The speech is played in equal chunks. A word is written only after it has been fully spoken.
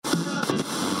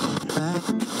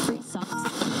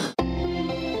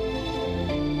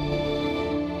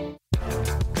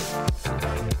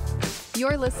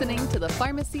You're listening to the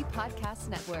Pharmacy Podcast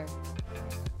Network.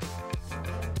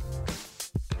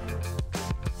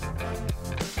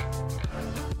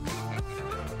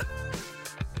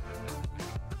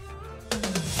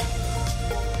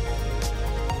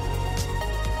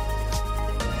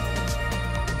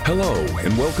 Hello,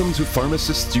 and welcome to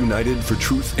Pharmacists United for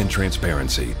Truth and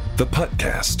Transparency, the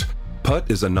PUTcast.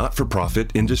 PUT is a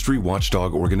not-for-profit industry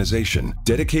watchdog organization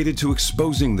dedicated to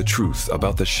exposing the truth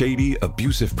about the shady,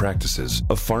 abusive practices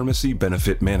of pharmacy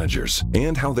benefit managers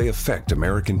and how they affect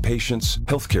American patients,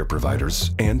 healthcare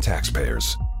providers, and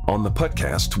taxpayers. On the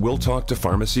PUTcast, we'll talk to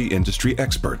pharmacy industry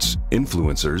experts,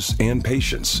 influencers, and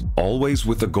patients, always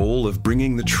with the goal of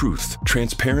bringing the truth,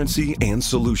 transparency, and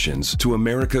solutions to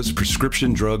America's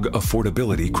prescription drug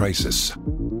affordability crisis.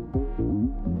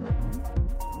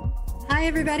 Hi,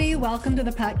 everybody. Welcome to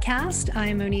the PUTcast.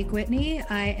 I'm Monique Whitney.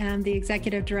 I am the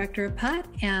Executive Director of PUT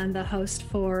and the host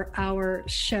for our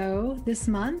show this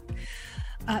month.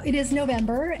 It is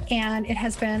November, and it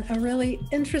has been a really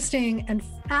interesting and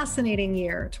fascinating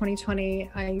year,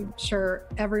 2020. I'm sure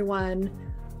everyone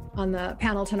on the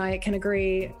panel tonight can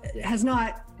agree has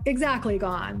not exactly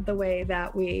gone the way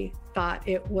that we thought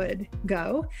it would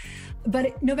go.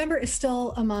 But November is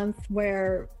still a month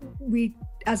where we,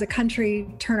 as a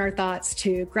country, turn our thoughts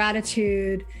to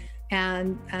gratitude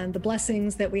and the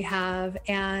blessings that we have.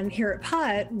 And here at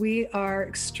PUT, we are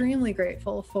extremely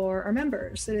grateful for our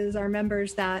members. It is our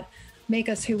members that make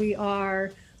us who we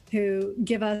are, who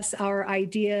give us our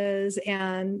ideas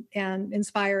and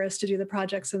inspire us to do the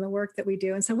projects and the work that we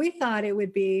do. And so we thought it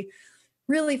would be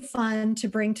really fun to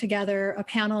bring together a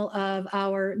panel of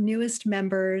our newest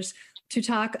members to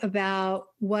talk about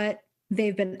what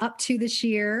they've been up to this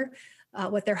year,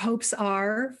 what their hopes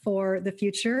are for the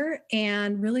future,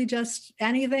 and really just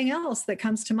anything else that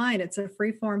comes to mind. It's a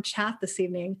free-form chat this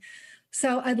evening.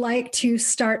 So I'd like to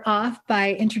start off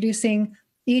by introducing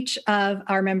each of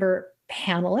our member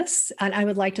panelists. And I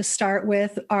would like to start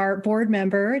with our board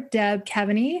member, Deb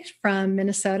Keaveney from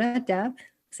Minnesota. Deb,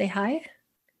 say hi.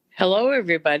 Hello,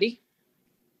 everybody.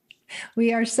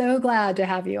 We are so glad to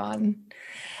have you on.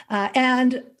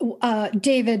 And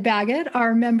David Baggett,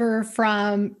 our member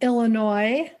from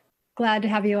Illinois. Glad to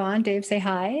have you on. Dave, say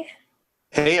hi.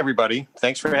 Hey, everybody.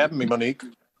 Thanks for having me, Monique.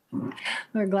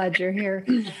 We're glad you're here.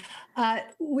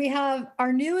 We have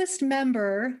our newest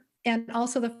member and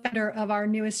also the founder of our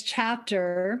newest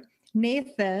chapter,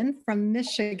 Nathan from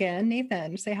Michigan.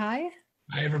 Nathan, say hi.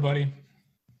 Hi, everybody.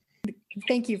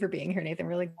 Thank you for being here, Nathan.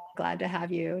 Really glad to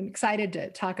have you and excited to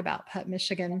talk about PUT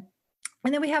Michigan.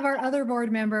 And then we have our other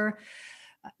board member,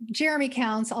 Jeremy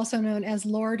Counts, also known as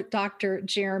Lord Dr.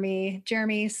 Jeremy.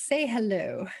 Jeremy, say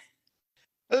hello.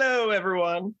 Hello,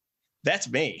 everyone. That's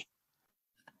me.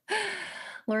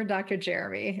 Lord Dr.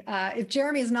 Jeremy. If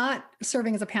Jeremy is not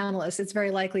serving as a panelist, it's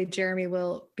very likely Jeremy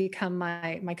will become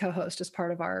my co-host as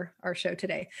part of our show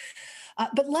today.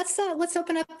 But let's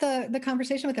open up the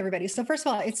conversation with everybody. So first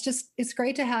of all, it's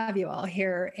great to have you all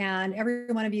here, and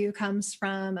every one of you comes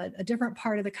from a different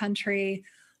part of the country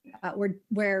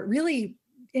where really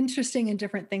interesting and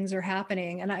different things are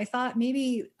happening. And I thought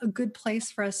maybe a good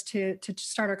place for us to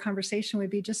start our conversation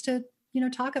would be just to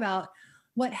talk about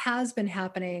what has been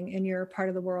happening in your part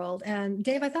of the world. And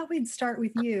Dave, I thought we'd start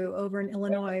with you over in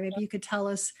Illinois. Maybe you could tell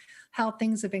us how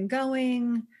things have been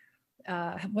going,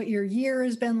 what your year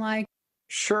has been like.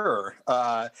 Sure.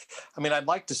 I'd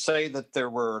like to say that there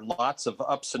were lots of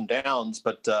ups and downs,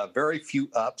 but very few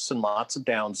ups and lots of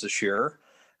downs this year.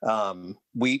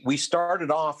 We started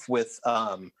off with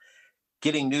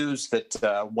getting news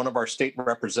that one of our state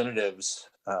representatives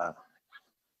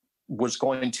was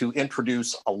going to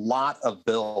introduce a lot of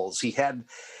bills. He had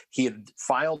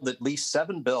filed at least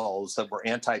 7 bills that were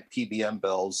anti-PBM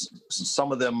bills,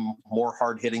 some of them more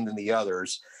hard-hitting than the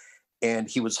others. And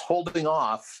he was holding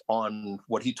off on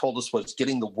what he told us was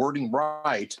getting the wording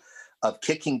right of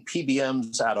kicking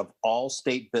PBMs out of all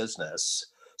state business.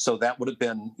 So that would have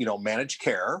been, managed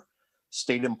care,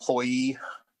 state employee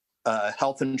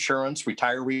health insurance,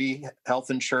 retiree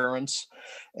health insurance,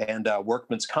 and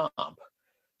workman's comp.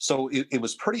 So it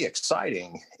was pretty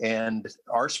exciting. And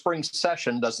our spring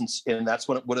session and that's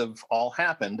when it would have all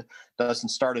happened, doesn't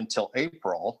start until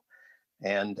April.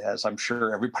 And as I'm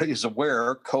sure everybody is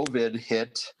aware, COVID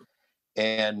hit,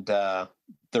 and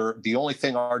the only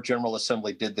thing our General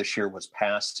Assembly did this year was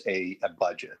pass a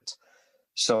budget.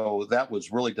 So that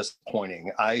was really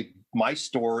disappointing. My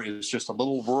store is just a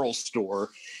little rural store,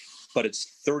 but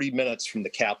it's 30 minutes from the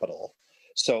Capitol.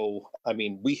 So,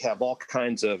 we have all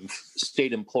kinds of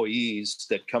state employees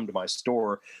that come to my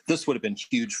store. This would have been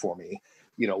huge for me,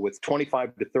 with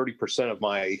 25 to 30% of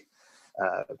my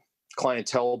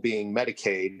clientele being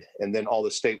Medicaid and then all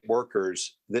the state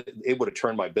workers, it would have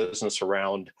turned my business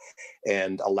around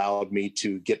and allowed me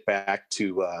to get back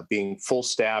to being full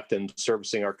staffed and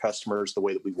servicing our customers the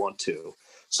way that we want to.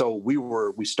 So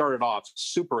we started off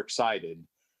super excited,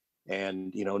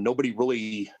 and nobody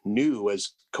really knew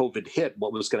as COVID hit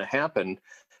what was going to happen.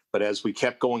 But as we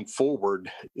kept going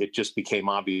forward, it just became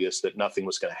obvious that nothing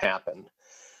was going to happen.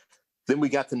 Then we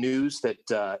got the news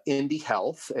that Indy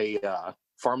Health, a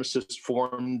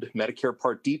pharmacist-formed Medicare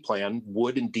Part D plan,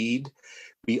 would indeed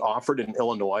be offered in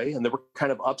Illinois, and there were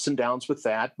kind of ups and downs with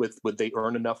that. Would they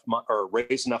earn enough or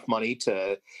raise enough money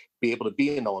to be able to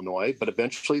be in Illinois? But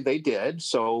eventually they did,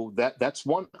 so that's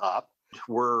one up.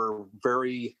 We're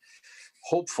very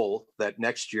hopeful that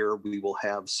next year we will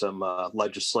have some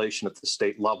legislation at the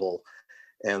state level,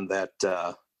 and that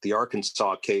the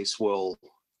Arkansas case will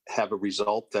have a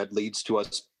result that leads to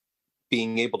us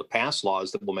being able to pass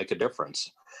laws that will make a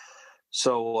difference.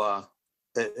 So,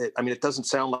 it doesn't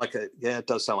sound like it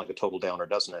does sound like a total downer,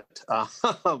 doesn't it?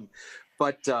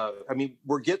 But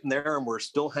we're getting there and we're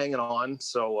still hanging on.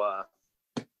 So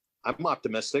I'm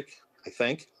optimistic, I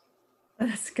think.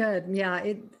 That's good.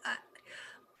 Yeah.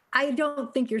 I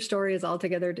don't think your story is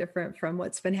altogether different from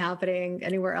what's been happening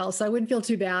anywhere else. I wouldn't feel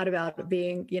too bad about it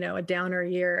being, a downer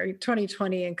year.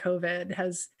 2020 and COVID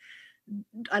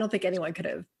I don't think anyone could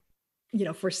have,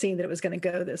 foreseen that it was going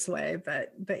to go this way,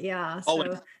 but yeah. So.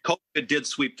 And COVID did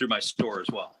sweep through my store as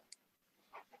well.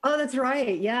 Oh, that's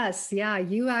right. Yes. Yeah.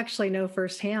 You actually know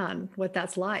firsthand what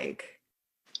that's like.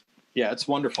 Yeah, it's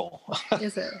wonderful.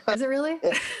 Is it really?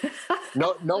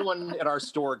 No one at our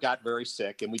store got very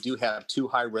sick, and we do have 2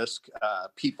 high-risk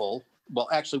people. Well,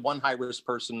 actually, one high-risk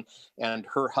person and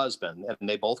her husband, and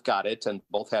they both got it and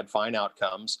both had fine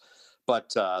outcomes. But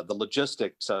the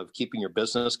logistics of keeping your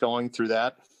business going through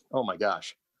that, oh my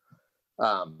gosh.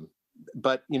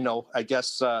 But, I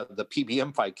guess the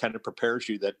PBM fight kind of prepares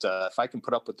you that if I can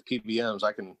put up with the PBMs,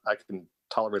 I can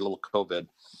tolerate a little COVID.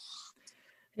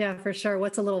 Yeah, for sure.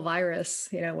 What's a little virus,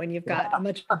 when you've got a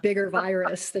much bigger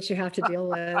virus that you have to deal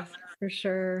with, for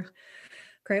sure.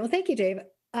 Great. Well, thank you, Dave.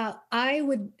 I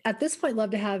would, at this point,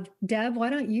 love to have Deb. Why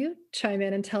don't you chime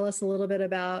in and tell us a little bit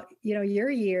about, your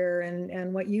year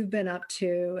and what you've been up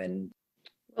to? And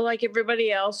well, like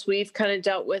everybody else, we've kind of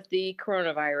dealt with the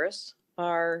coronavirus.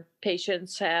 Our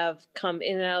patients have come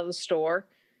in and out of the store.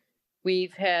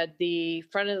 We've had the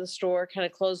front of the store kind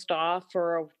of closed off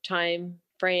for a time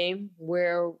frame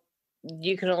where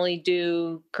you can only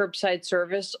do curbside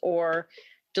service or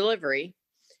delivery.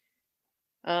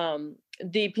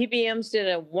 The PBMs did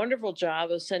a wonderful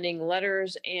job of sending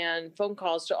letters and phone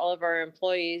calls to all of our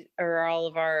employees or all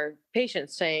of our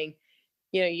patients saying,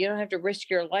 you don't have to risk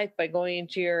your life by going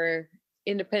into your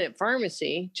independent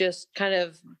pharmacy. Just kind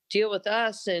of deal with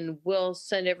us and we'll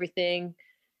send everything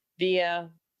via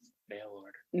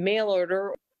mail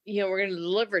order. We're going to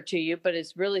deliver it to you, but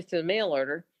it's really through the mail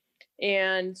order.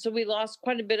 And so we lost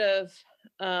quite a bit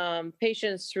of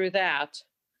patients through that.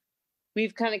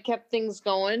 We've kind of kept things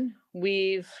going.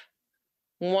 We've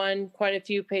won quite a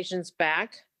few patients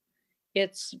back.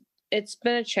 It's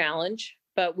been a challenge,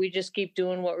 but we just keep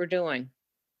doing what we're doing.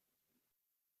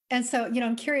 And so,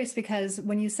 I'm curious because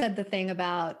when you said the thing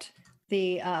about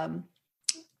the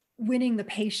winning the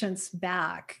patients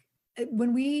back,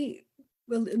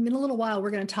 in a little while,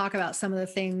 we're going to talk about some of the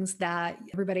things that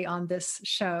everybody on this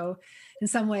show in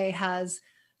some way has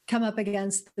come up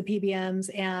against the PBMs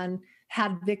and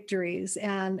had victories.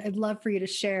 And I'd love for you to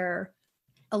share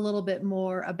a little bit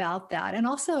more about that. And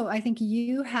also, I think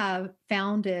you have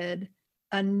founded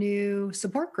a new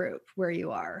support group where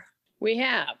you are. We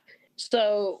have.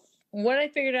 So what I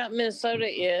figured out in Minnesota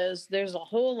is there's a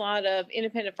whole lot of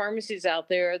independent pharmacies out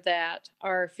there that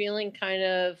are feeling kind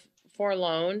of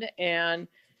forlorn, and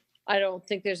I don't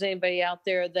think there's anybody out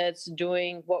there that's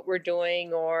doing what we're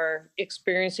doing or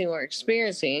experiencing what we're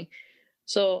experiencing.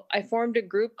 So I formed a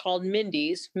group called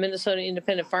Mindy's, Minnesota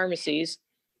Independent Pharmacies,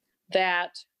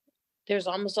 that there's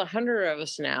almost 100 of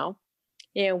us now.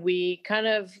 And we kind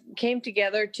of came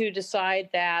together to decide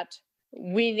that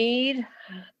we need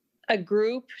a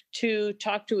group to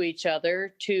talk to each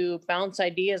other, to bounce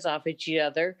ideas off each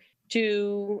other,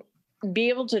 to be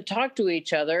able to talk to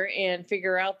each other and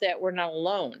figure out that we're not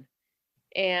alone.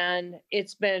 And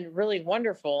it's been really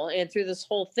wonderful. And through this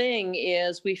whole thing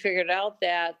is we figured out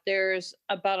that there's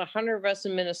about 100 of us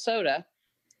in Minnesota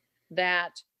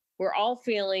that we're all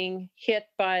feeling hit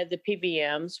by the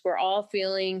PBMs. We're all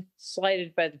feeling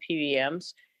slighted by the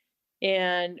PBMs.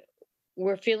 And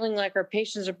we're feeling like our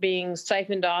patients are being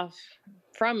siphoned off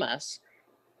from us.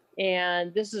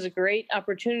 And this is a great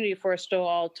opportunity for us to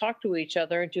all talk to each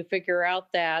other and to figure out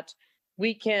that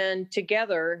we can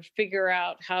together figure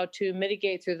out how to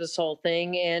mitigate through this whole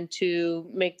thing and to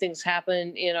make things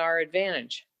happen in our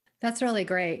advantage. That's really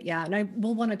great. Yeah. And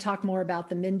we'll want to talk more about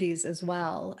the Mindy's as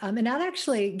well. And that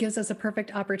actually gives us a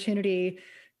perfect opportunity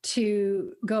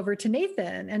to go over to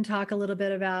Nathan and talk a little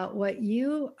bit about what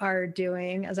you are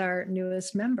doing as our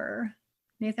newest member.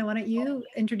 Nathan, why don't you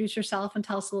introduce yourself and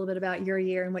tell us a little bit about your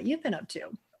year and what you've been up to?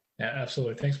 Yeah,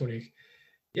 absolutely. Thanks, Monique.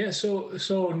 Yeah, so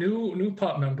new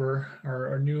PUT member,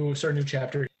 our new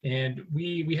chapter, and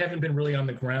we haven't been really on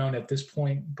the ground at this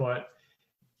point, but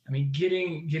I mean,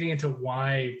 getting into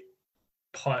why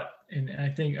PUT, and I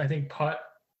think PUT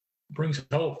brings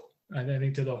hope. I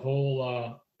think to the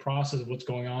whole process of what's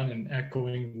going on, and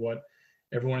echoing what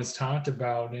everyone has talked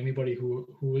about. Anybody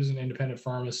who is an independent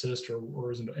pharmacist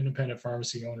or is an independent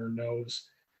pharmacy owner knows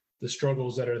the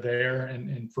struggles that are there.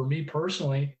 And for me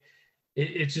personally,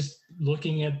 it's just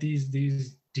looking at these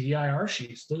DIR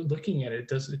sheets, looking at it,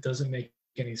 it doesn't make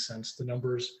any sense. The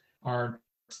numbers aren't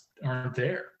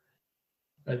there.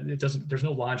 There's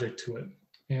no logic to it.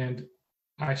 And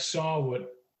I saw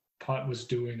what PUT was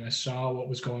doing. I saw what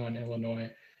was going on in Illinois.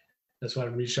 That's why I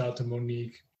reached out to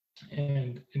Monique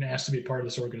and asked to be part of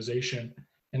this organization.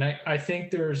 And I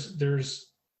think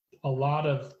there's a lot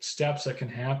of steps that can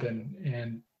happen,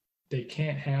 and they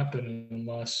can't happen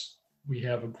unless we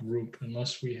have a group,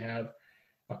 unless we have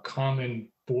a common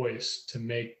voice to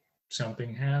make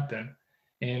something happen.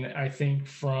 And I think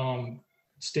from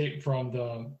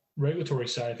the regulatory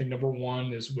side, I think number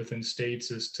one is within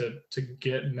states is to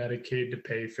get Medicaid to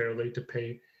pay fairly, to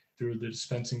pay through the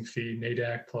dispensing fee,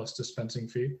 NADAC plus dispensing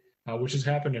fee, which has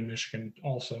happened in Michigan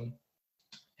also.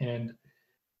 And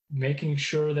making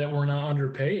sure that we're not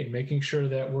underpaid, making sure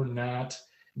that we're not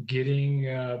getting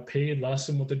paid less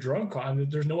than what the drug cost. I mean,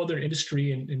 there's no other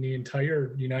industry in the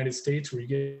entire United States where you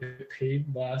get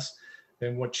paid less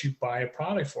than what you buy a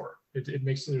product for.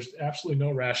 There's absolutely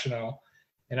no rationale.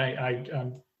 And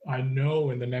I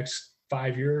know in the next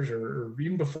 5 years or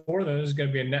even before that, there's going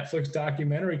to be a Netflix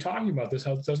documentary talking about this,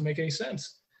 how it doesn't make any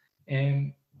sense.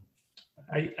 And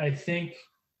I think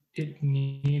it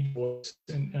needs,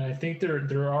 and I think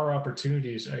there are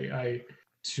opportunities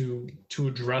to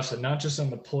address it, not just on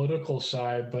the political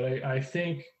side, but I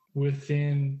think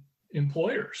within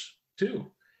employers too.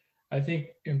 I think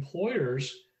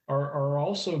employers are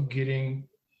also getting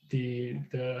the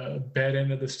bad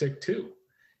end of the stick too.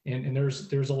 And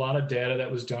there's a lot of data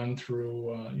that was done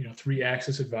through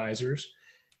 3Axis Advisors,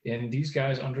 and these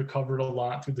guys uncovered a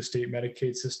lot through the state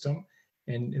Medicaid system.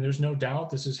 And there's no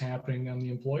doubt this is happening on the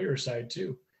employer side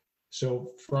too.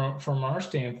 So from our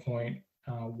standpoint,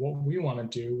 what we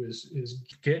want to do is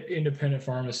get independent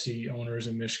pharmacy owners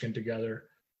in Michigan together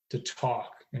to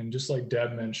talk, and just like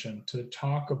Deb mentioned, to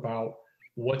talk about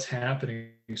what's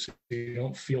happening so you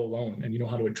don't feel alone and you know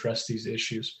how to address these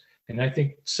issues. And I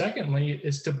think secondly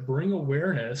is to bring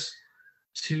awareness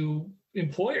to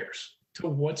employers to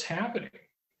what's happening.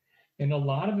 And a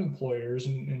lot of employers,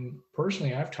 and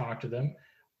personally I've talked to them,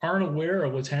 aren't aware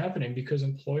of what's happening because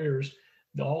employers,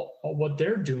 what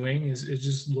they're doing is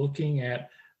just looking at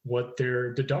what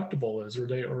their deductible is,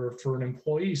 or for an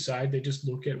employee side, they just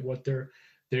look at what their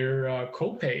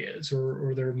copay is,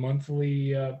 or their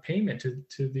monthly payment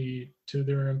to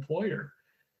their employer.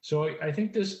 So I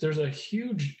think there's a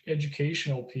huge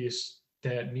educational piece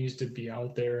that needs to be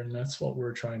out there, and that's what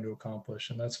we're trying to accomplish,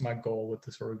 and that's my goal with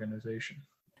this organization.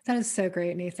 That is so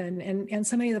great, Nathan. And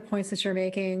so many of the points that you're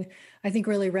making, I think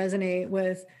really resonate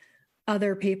with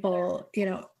other people,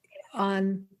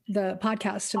 on the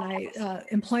podcast tonight.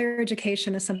 Employer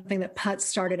education is something that PUT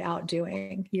started out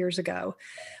doing years ago.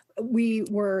 We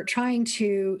were trying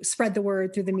to spread the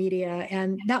word through the media,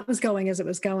 and that was going as it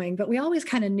was going. But we always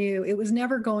kind of knew it was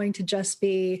never going to just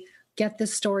be get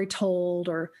this story told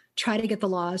or try to get the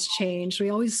laws changed. We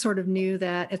always sort of knew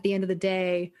that at the end of the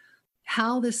day,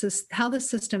 how the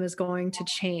system is going to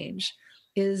change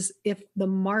is if the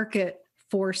market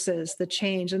forces the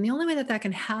change. And the only way that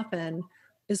can happen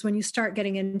is when you start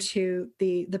getting into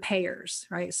the payers,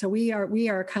 right? So we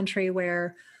are a country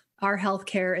where our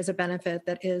healthcare is a benefit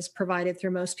that is provided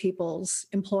through most people's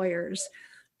employers.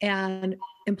 And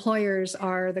employers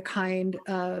are the kind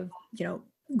of,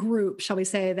 group, shall we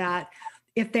say, that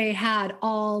if they had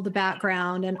all the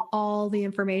background and all the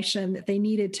information that they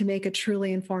needed to make a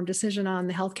truly informed decision on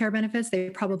the healthcare benefits, they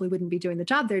probably wouldn't be doing the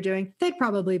job they're doing. They'd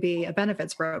probably be a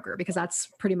benefits broker, because that's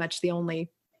pretty much the only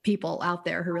people out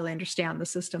there who really understand the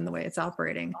system the way it's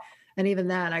operating. And even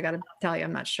then, I got to tell you,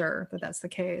 I'm not sure that that's the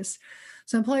case.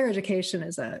 So employer education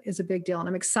is a big deal. And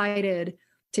I'm excited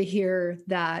to hear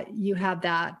that you have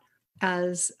that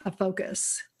as a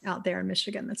focus out there in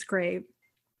Michigan. That's great.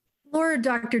 Lord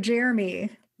Dr. Jeremy,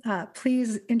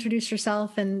 please introduce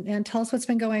yourself and tell us what's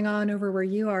been going on over where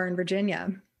you are in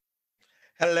Virginia.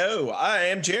 Hello, I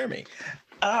am Jeremy.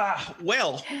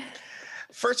 Well,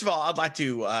 first of all, I'd like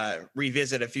to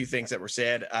revisit a few things that were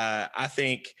said. I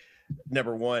think,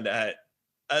 number one,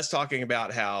 us talking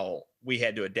about how we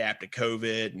had to adapt to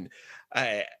COVID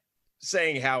and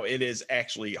saying how it is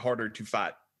actually harder to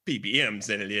fight PBMs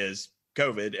than it is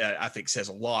COVID, I think says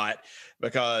a lot,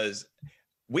 because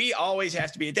we always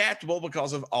have to be adaptable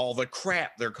because of all the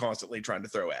crap they're constantly trying to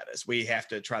throw at us. We have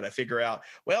to try to figure out,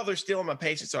 well, they're stealing my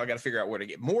patients, so I got to figure out where to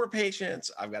get more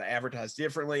patients. I've got to advertise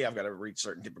differently. I've got to reach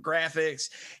certain demographics.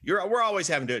 We're always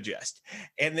having to adjust.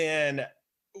 And then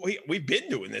we've been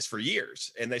doing this for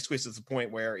years, and they squeeze to the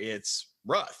point where it's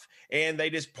rough, and they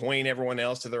just point everyone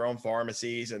else to their own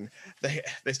pharmacies, and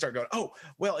they start going, oh,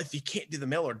 well, if you can't do the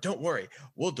mail order, don't worry,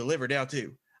 we'll deliver down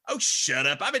too. Oh, shut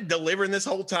up. I've been delivering this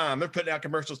whole time. They're putting out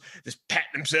commercials, just patting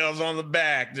themselves on the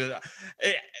back.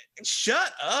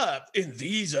 Shut up in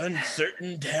these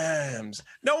uncertain times.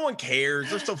 No one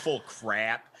cares. They're so full of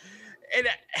crap. And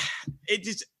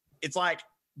it's like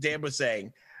Dan was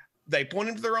saying, they point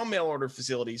them to their own mail order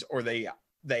facilities, or they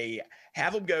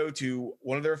have them go to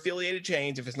one of their affiliated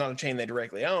chains, if it's not a chain they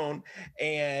directly own,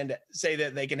 and say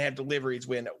that they can have deliveries,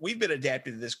 when we've been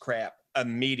adapted to this crap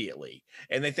immediately.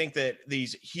 And they think that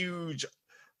these huge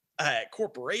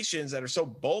corporations that are so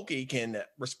bulky can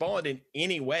respond in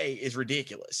any way is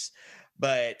ridiculous.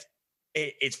 But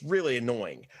it's really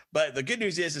annoying. But the good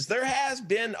news is there has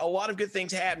been a lot of good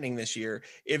things happening this year.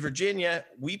 In Virginia,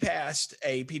 we passed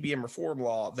a PBM reform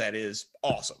law that is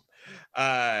awesome.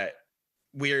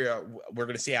 We're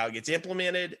going to see how it gets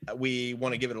implemented. We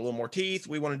want to give it a little more teeth.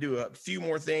 We want to do a few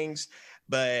more things.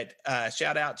 But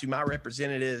shout out to my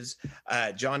representatives,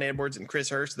 John Edwards and Chris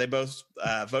Hurst. They both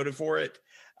voted for it.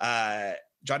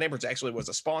 John Edwards actually was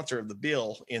a sponsor of the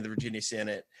bill in the Virginia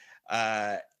Senate.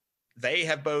 They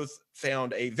have both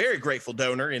found a very grateful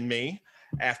donor in me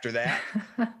after that.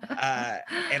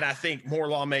 And I think more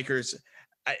lawmakers,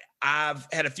 I've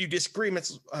had a few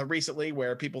disagreements recently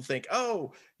where people think,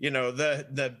 oh, you know,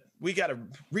 we got to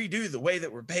redo the way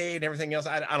that we're paid and everything else.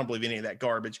 I don't believe any of that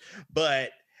garbage,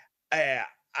 but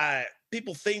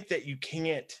people think that you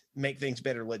can't make things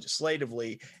better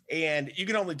legislatively, and you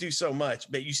can only do so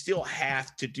much, but you still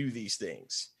have to do these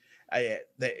things.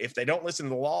 If they don't listen to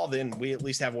the law, then we at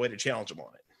least have a way to challenge them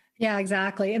on it. Yeah,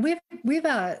 exactly. And we've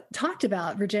talked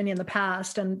about Virginia in the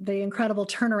past and the incredible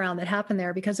turnaround that happened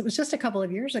there, because it was just a couple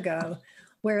of years ago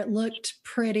where it looked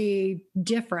pretty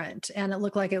different, and it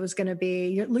looked like it was going to be,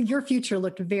 your future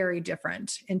looked very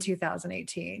different in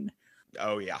 2018.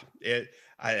 Oh yeah.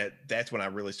 That's when I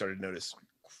really started to notice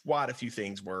quite a few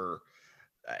things were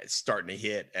starting to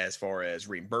hit as far as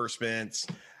reimbursements,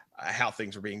 how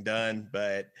things are being done,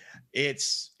 but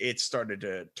it's started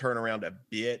to turn around a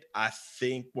bit. I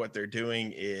think what they're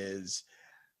doing is,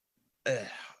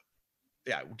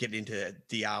 getting into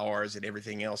DIRs and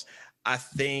everything else. I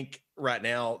think right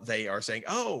now they are saying,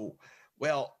 oh,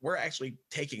 well, we're actually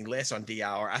taking less on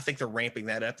DIR. I think they're ramping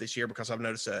that up this year because I've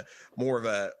noticed more of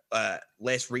a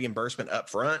less reimbursement up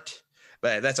front.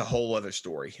 But that's a whole other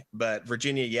story. But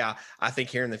Virginia, yeah, I think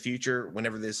here in the future,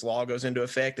 whenever this law goes into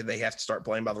effect and they have to start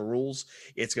playing by the rules,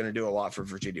 it's going to do a lot for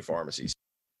Virginia pharmacies.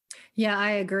 Yeah,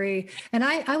 I agree. And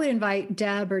I would invite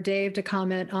Deb or Dave to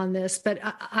comment on this, but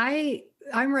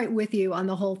I'm right with you on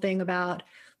the whole thing about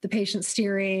the patient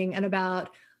steering and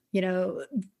about, you know,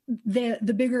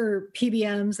 the bigger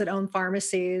PBMs that own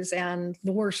pharmacies, and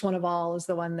the worst one of all is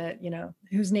the one that, you know,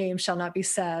 whose name shall not be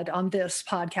said on this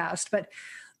podcast. But,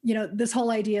 you know, this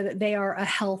whole idea that they are a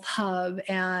health hub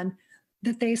and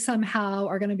that they somehow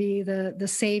are going to be the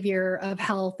savior of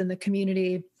health in the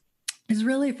community is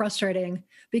really frustrating,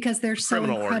 because they're so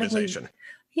criminal incredibly, organization.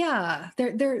 Yeah,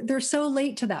 they're so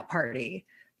late to that party.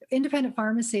 Independent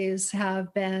pharmacies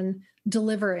have been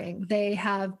delivering. They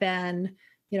have been,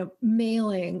 you know,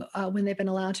 mailing when they've been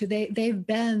allowed to. They've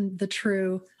been the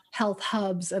true health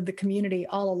hubs of the community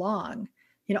all along.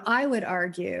 You know, I would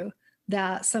argue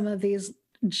that some of these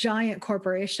giant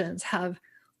corporations have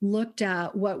looked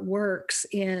at what works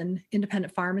in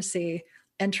independent pharmacy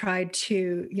and tried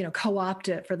to, you know, co-opt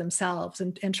it for themselves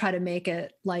and try to make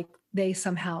it like they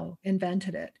somehow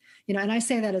invented it. You know, and I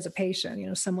say that as a patient, you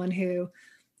know, someone who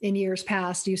in years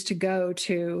past used to go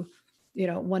to, you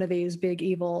know, one of these big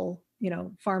evil, you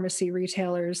know, pharmacy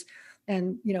retailers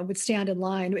and, you know, would stand in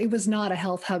line. It was not a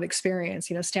health hub experience,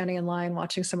 you know, standing in line,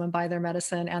 watching someone buy their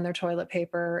medicine and their toilet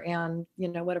paper and, you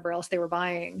know, whatever else they were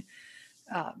buying.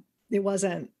 It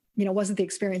wasn't wasn't the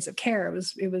experience of care.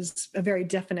 It was a very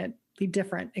definitely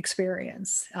different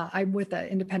experience. I'm with an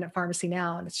independent pharmacy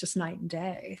now, and it's just night and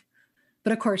day.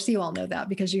 But of course, you all know that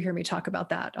because you hear me talk about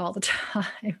that all the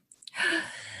time.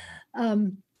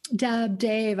 Deb,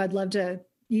 Dave, I'd love to,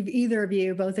 either of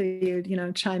you, both of you,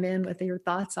 chime in with your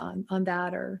thoughts on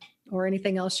that or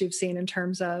anything else you've seen in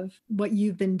terms of what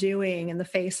you've been doing in the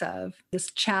face of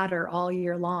this chatter all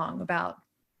year long about,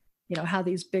 how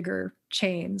these bigger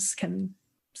chains can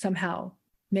somehow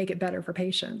make it better for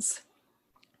patients.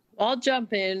 I'll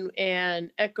jump in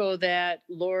and echo that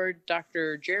Lord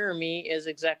Dr. Jeremy is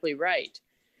exactly right.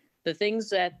 The things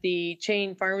that the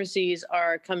chain pharmacies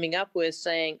are coming up with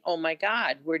saying, oh my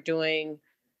God, we're doing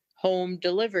home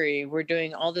delivery, we're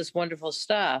doing all this wonderful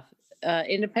stuff.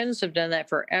 Independents have done that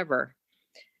forever.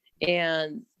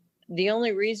 And the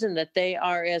only reason that they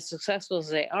are as successful as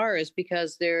they are is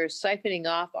because they're siphoning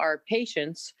off our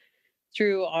patients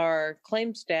through our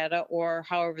claims data or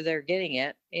however they're getting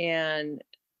it, and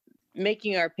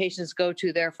making our patients go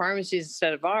to their pharmacies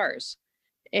instead of ours.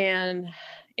 And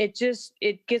it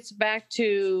gets back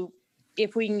to,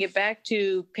 if we can get back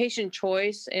to patient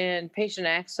choice and patient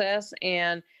access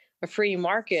and a free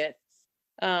market,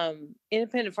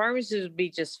 independent pharmacies would be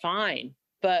just fine.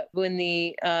 But when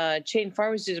the chain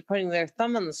pharmacies are putting their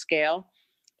thumb on the scale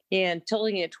and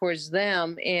tilting it towards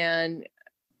them and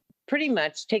pretty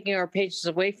much taking our patients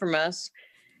away from us,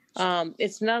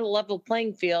 it's not a level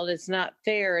playing field. It's not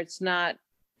fair. It's not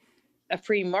a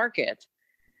free market,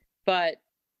 but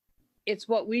it's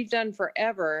what we've done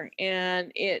forever.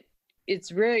 And it's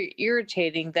very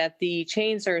irritating that the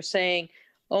chains are saying,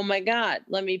 oh my God,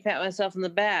 let me pat myself on the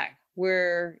back.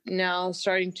 We're now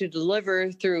starting to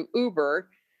deliver through Uber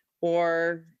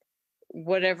or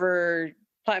whatever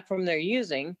platform they're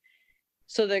using.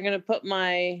 So they're going to put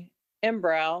my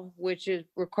Embrow, which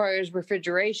requires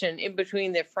refrigeration, in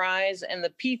between the fries and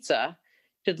the pizza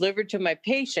delivered to my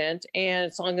patient, and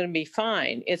it's all going to be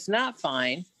fine. It's not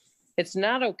fine. It's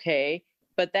not okay,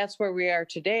 but that's where we are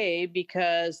today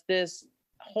because this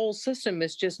whole system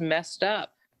is just messed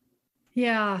up.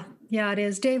 Yeah, it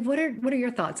is. Dave, what are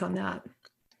your thoughts on that?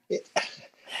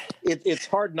 It's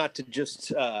hard not to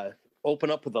just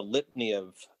open up with a litany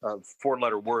of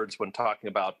four-letter words when talking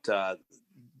about.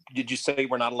 Did you say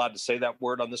we're not allowed to say that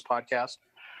word on this podcast?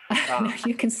 No,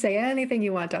 you can say anything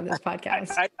you want on this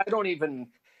podcast. I don't even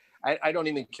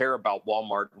care about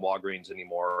Walmart and Walgreens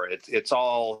anymore. It's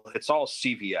all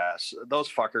CVS. Those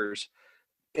fuckers.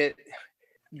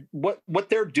 What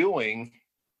they're doing,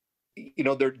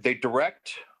 they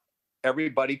direct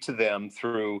everybody to them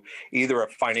through either a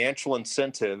financial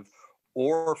incentive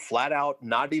or flat out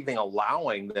not even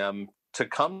allowing them to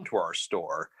come to our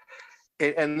store.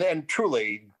 And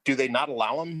truly, do they not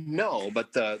allow them? No,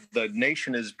 but the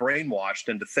nation is brainwashed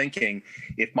into thinking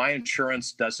if my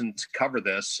insurance doesn't cover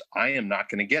this, I am not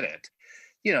going to get it.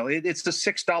 It's the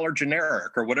 $6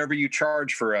 generic or whatever you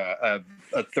charge for a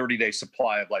 30-day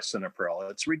supply of lisinopril.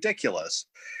 It's ridiculous.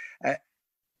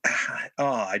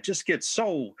 I just get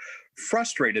so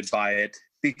frustrated by it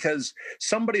because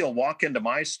somebody will walk into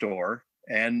my store,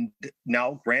 and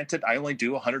now, granted, I only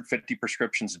do 150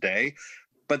 prescriptions a day.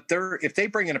 But if they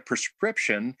bring in a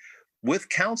prescription with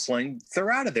counseling,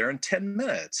 they're out of there in 10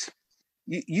 minutes.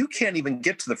 You can't even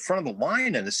get to the front of the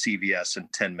line in a CVS in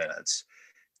 10 minutes.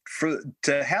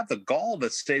 To have the gall to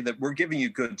say that we're giving you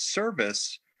good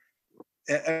service,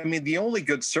 I mean, the only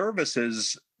good service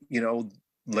is,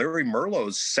 Larry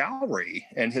Merlo's salary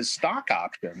and his stock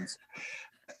options.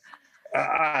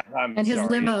 And his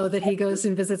limo that he goes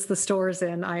and visits the stores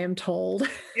in, I am told.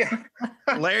 Yeah.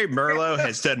 Larry Merlo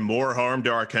has done more harm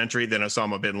to our country than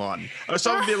Osama bin Laden.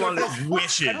 Osama bin Laden is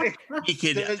wishing he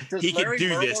could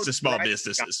do this to small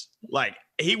businesses. Like,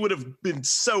 he would have been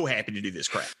so happy to do this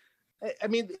crap. I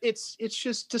mean, it's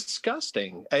just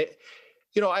disgusting.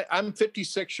 I'm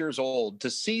 56 years old. To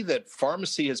see that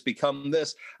pharmacy has become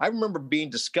this, I remember being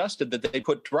disgusted that they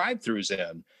put drive-thrus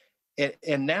in.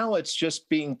 And now it's just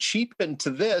being cheapened to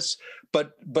this.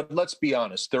 But let's be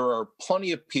honest, there are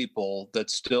plenty of people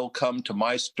that still come to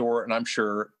my store, and I'm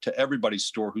sure to everybody's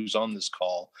store who's on this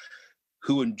call,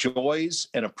 who enjoys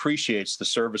and appreciates the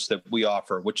service that we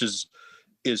offer, which is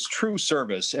true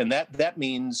service. And that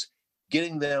means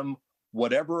getting them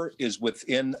whatever is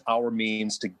within our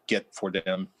means to get for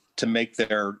them to make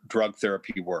their drug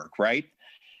therapy work, right?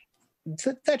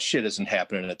 That shit isn't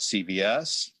happening at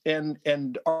CVS,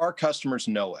 and our customers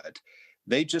know it.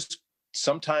 They just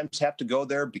sometimes have to go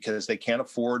there because they can't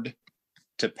afford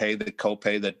to pay the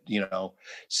copay that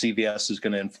CVS is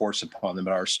going to enforce upon them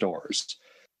at our stores.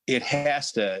 We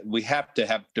have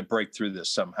to break through this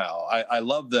somehow. I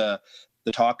love the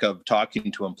the talk of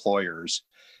talking to employers.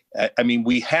 I mean,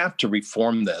 we have to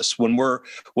reform this. When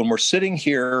we're sitting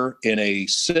here in a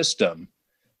system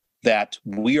that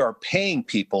we are paying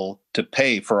people to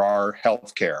pay for our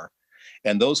health care,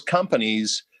 and those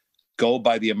companies go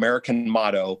by the American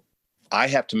motto, I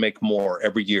have to make more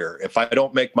every year. If I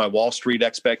don't make my Wall Street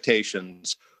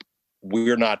expectations,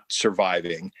 we're not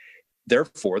surviving.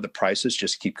 Therefore, the prices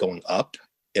just keep going up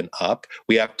and up.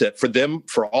 We have to,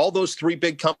 for all those three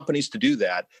big companies to do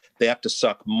that, they have to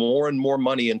suck more and more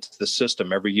money into the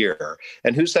system every year.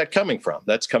 And who's that coming from?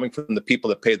 That's coming from the people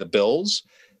that pay the bills.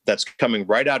 That's coming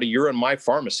right out of your and my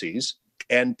pharmacies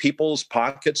and people's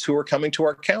pockets who are coming to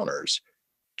our counters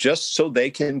just so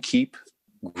they can keep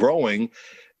growing.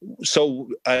 So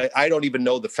I don't even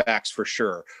know the facts for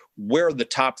sure. Where are the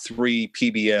top three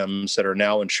PBMs that are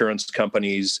now insurance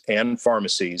companies and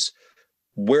pharmacies?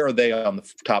 Where are they on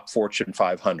the top Fortune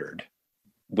 500?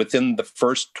 Within the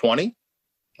first 20,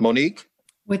 Monique?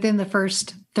 Within the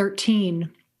first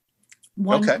 13.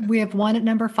 Okay. We have one at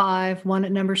number 5, one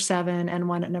at number 7, and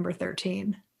one at number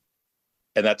 13.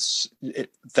 And that's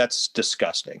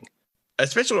disgusting.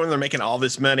 Especially when they're making all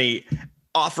this money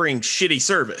offering shitty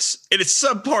service. It is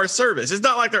subpar service. It's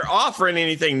not like they're offering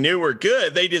anything new or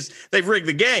good. They've rigged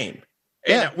the game.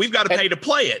 And we've got to pay to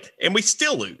play it, and we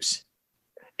still lose.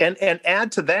 And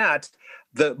add to that,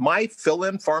 my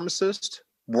fill-in pharmacist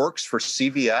works for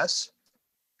CVS.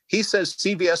 He says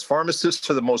CVS pharmacists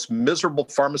are the most miserable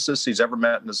pharmacists he's ever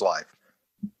met in his life.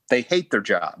 They hate their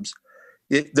jobs.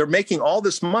 They're making all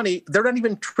this money. They're not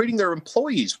even treating their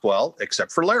employees well,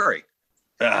 except for Larry.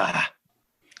 I'd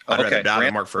rather die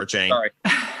than work for a chain. Sorry.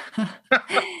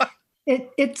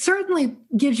 It certainly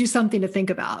gives you something to think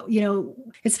about. You know,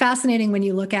 it's fascinating when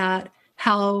you look at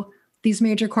how these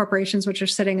major corporations, which are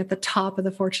sitting at the top of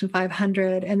the Fortune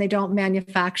 500, and they don't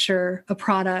manufacture a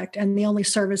product, and the only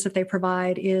service that they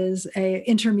provide is an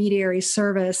intermediary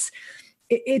service.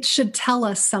 It should tell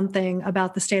us something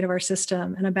about the state of our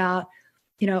system and about,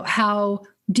 you know, how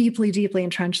deeply, deeply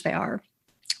entrenched they are.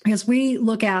 Because we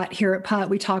look at here at PUT,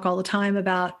 we talk all the time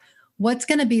about what's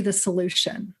going to be the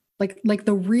solution, like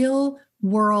the real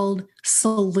world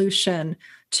solution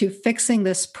to fixing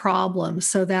this problem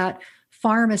so that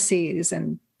pharmacies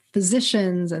and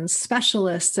physicians and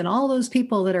specialists and all those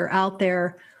people that are out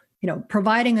there, you know,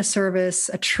 providing a service,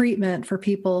 a treatment for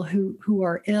people who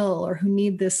are ill or who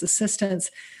need this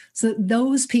assistance, so that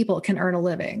those people can earn a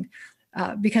living.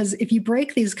 Because if you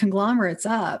break these conglomerates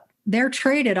up, they're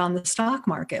traded on the stock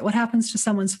market. What happens to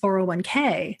someone's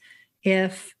 401k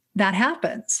if that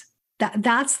happens?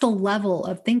 That's the level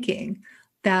of thinking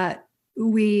that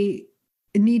we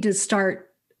need to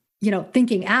start, you know,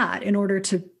 thinking at in order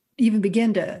to even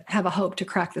begin to have a hope to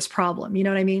crack this problem. You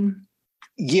know what I mean?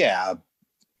 Yeah.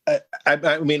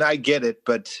 I mean, I get it,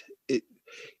 but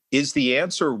is the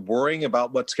answer worrying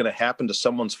about what's going to happen to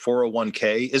someone's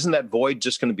 401k? Isn't that void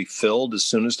just going to be filled as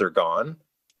soon as they're gone?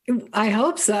 I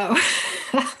hope so,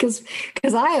 because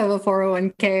I have a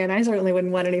 401k and I certainly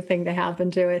wouldn't want anything to happen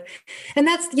to it. And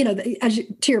that's, you know,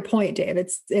 to your point, Dave,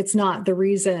 it's not the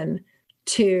reason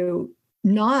to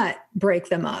not break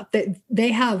them up. They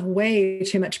have way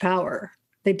too much power.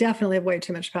 They definitely have way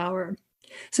too much power.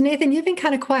 So Nathan, you've been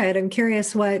kind of quiet. I'm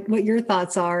curious what your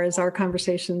thoughts are as our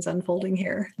conversation's unfolding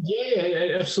here.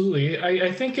 Yeah, absolutely.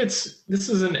 I think this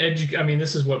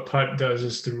is what PUT does,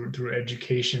 is through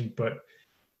education, but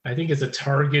I think it's a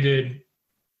targeted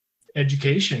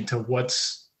education to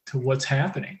what's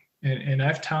happening. And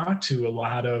I've talked to a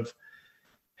lot of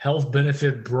health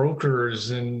benefit brokers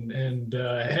and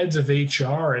heads of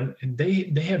HR, and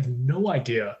they have no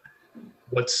idea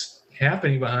what's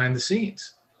happening behind the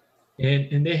scenes.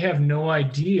 And they have no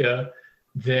idea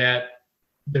that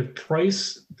the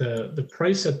price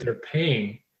that they're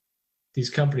paying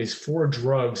these companies for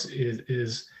drugs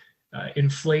is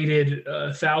inflated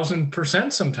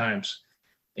 1,000% sometimes.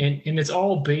 And it's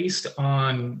all based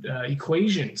on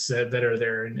equations that are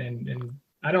there. And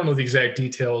I don't know the exact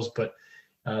details, but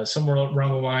somewhere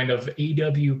around the line of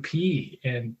AWP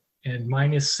and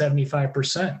minus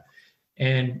 75%.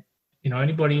 And, you know,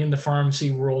 anybody in the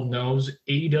pharmacy world knows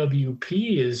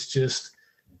AWP is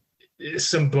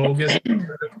some bogus, it doesn't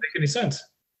make any sense.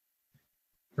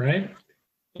 Right?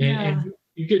 And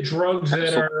you get drugs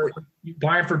that you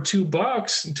buy them for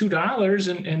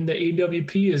 $2 and the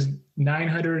AWP is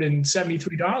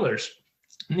 $973.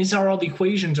 And these are all the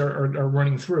equations are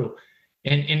running through.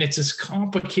 And it's this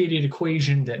complicated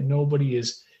equation that nobody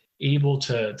is able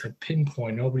to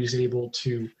pinpoint. Nobody's able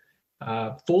to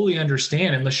fully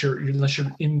understand unless you're in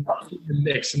the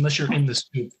mix, unless you're in the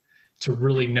soup to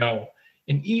really know.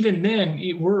 And even then,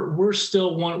 we're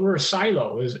still we're a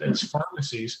silo as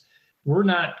pharmacies. We're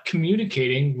not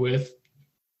communicating with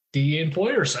the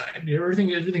employer side.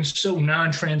 Everything's so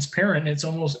non-transparent. It's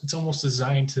almost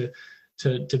designed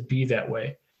to be that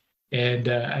way. And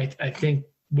I think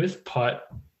with PUT,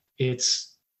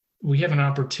 we have an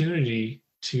opportunity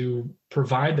to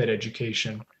provide that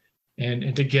education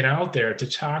and to get out there to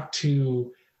talk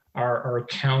to our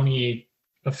county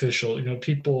official,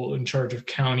 people in charge of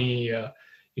county,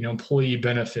 employee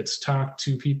benefits, talk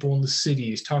to people in the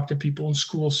cities, talk to people in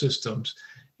school systems.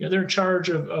 They're in charge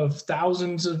of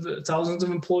thousands of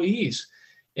employees,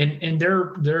 and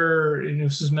they're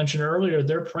this was mentioned earlier,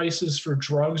 their prices for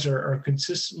drugs are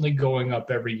consistently going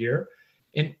up every year,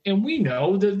 and we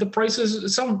know that the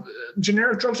prices, some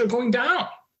generic drugs are going down,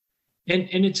 and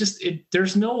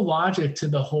there's no logic to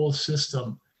the whole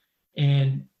system,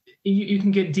 and you can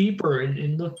get deeper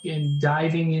and look and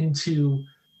diving into.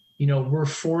 We're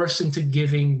forced into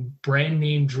giving brand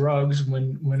name drugs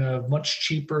when a much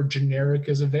cheaper generic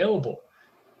is available.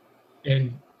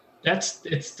 And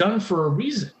it's done for a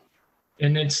reason.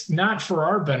 And it's not for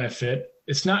our benefit.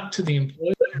 It's not to the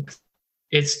employer.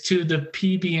 It's to the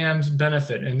PBM's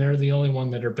benefit. And they're the only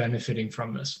one that are benefiting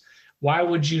from this. Why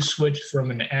would you switch from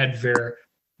an Advair?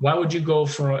 Why would you go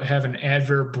have an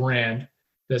Advair brand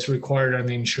that's required on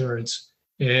the insurance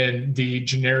and the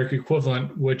generic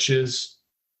equivalent, which is,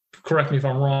 correct me if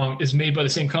I'm wrong, is made by the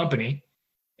same company,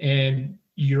 and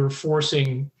you're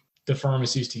forcing the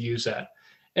pharmacies to use that.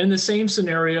 And the same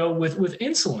scenario with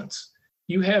insulins.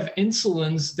 You have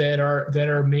insulins that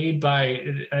are made by,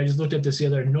 I just looked at this the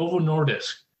other, Novo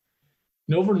Nordisk.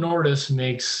 Novo Nordisk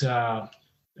makes,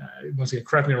 once again,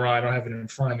 correct me if I'm wrong, I don't have it in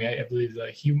front of me, I believe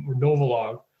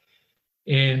Novolog.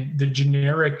 And the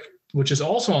generic, which is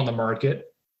also on the market,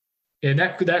 and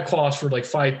that costs for like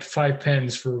five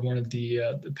pens for one of the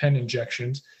pen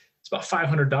injections. It's about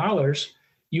 $500.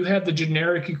 You have the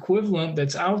generic equivalent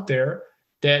that's out there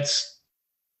that's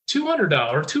 $200,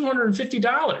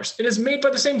 $250. It is made by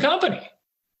the same company.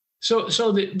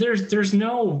 So there's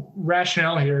no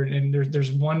rationale here, and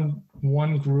there's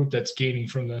one group that's gaining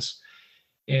from this,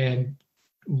 and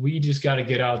we just got to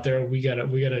get out there. We got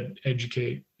to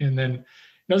educate, and then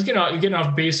it's getting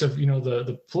off base of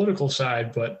the political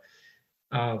side, but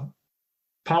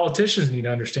politicians need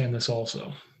to understand this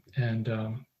also, and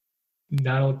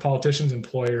not only politicians,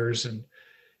 employers,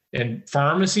 and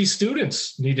pharmacy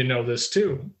students need to know this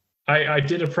too. I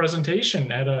did a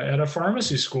presentation at a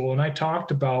pharmacy school, and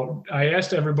I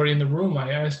asked everybody in the room,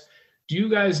 do you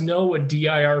guys know what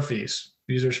DIR fees?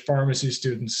 These are pharmacy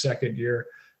students, second year,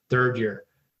 third year.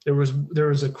 There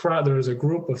was a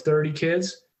group of 30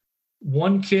 kids.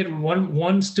 One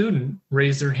student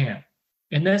raised their hand.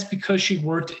 And that's because she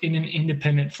worked in an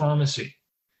independent pharmacy.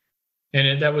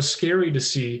 And that was scary to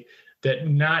see that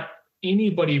not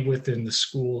anybody within the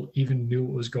school even knew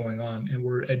what was going on and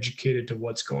were educated to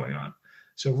what's going on.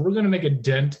 So if we're going to make a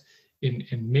dent in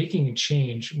making a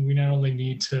change, we not only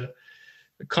need to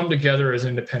come together as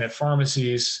independent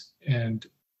pharmacies,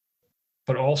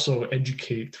 but also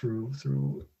educate through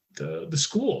the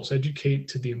schools, educate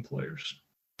to the employers.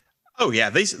 Oh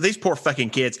yeah, these poor fucking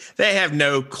kids, they have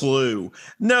no clue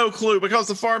because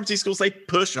the pharmacy schools, they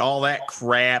push all that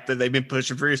crap that they've been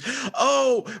pushing for years.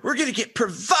 Oh, we're going to get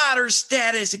provider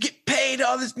status and get paid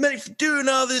all this money for doing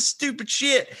all this stupid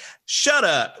shit. Shut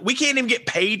up. We can't even get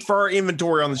paid for our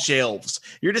inventory on the shelves.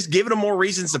 You're just giving them more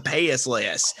reasons to pay us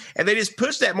less. And they just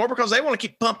push that more because they want to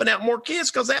keep pumping out more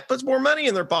kids because that puts more money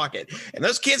in their pocket. And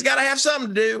those kids got to have something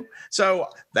to do. So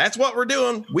that's what we're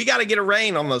doing. We got to get a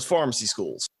rein on those pharmacy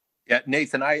schools. Yeah,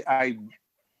 Nathan, I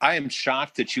am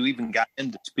shocked that you even got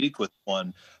in to speak with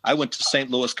one. I went to St.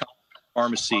 Louis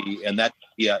Pharmacy, and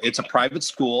it's a private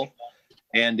school,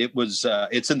 and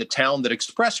it's in the town that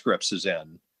Express Scripts is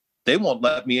in. They won't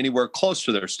let me anywhere close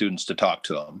to their students to talk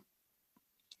to them.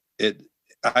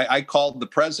 I called the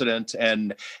president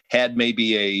and had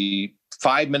maybe a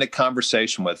 5-minute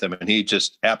conversation with him, and he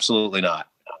just absolutely not.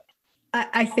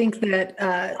 I think that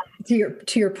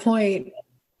to your point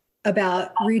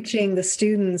about reaching the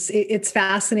students, it's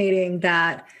fascinating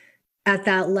that at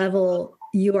that level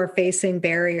you are facing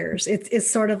barriers.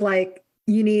 It's sort of like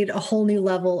you need a whole new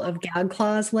level of gag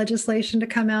clause legislation to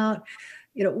come out.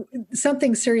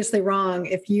 Something's seriously wrong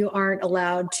if you aren't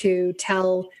allowed to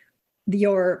tell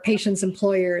your patients'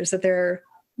 employers that they're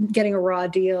getting a raw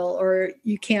deal, or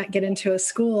you can't get into a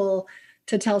school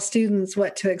to tell students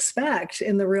what to expect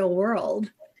in the real world.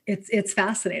 It's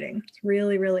fascinating. It's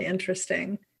really, really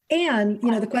interesting. And,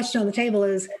 the question on the table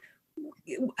is,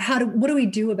 what do we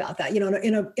do about that?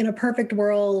 In a perfect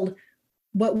world,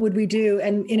 what would we do?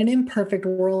 And in an imperfect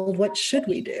world, what should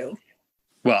we do?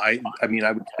 Well, I mean,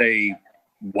 I would say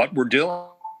what we're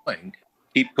doing,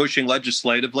 keep pushing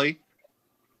legislatively.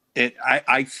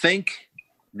 I think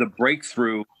the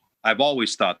breakthrough, I've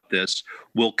always thought this,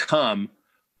 will come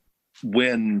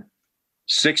when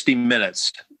 60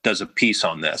 Minutes does a piece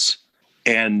on this.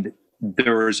 And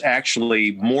there is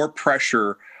actually more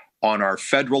pressure on our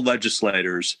federal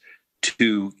legislators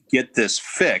to get this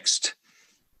fixed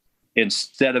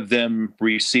instead of them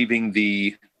receiving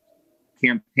the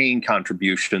campaign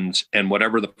contributions and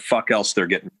whatever the fuck else they're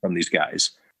getting from these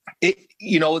guys.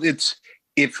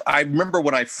 If I remember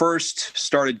when I first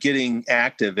started getting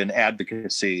active in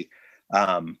advocacy,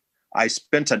 I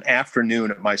spent an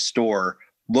afternoon at my store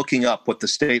looking up what the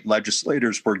state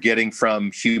legislators were getting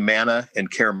from Humana and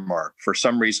Caremark. For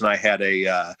some reason, I had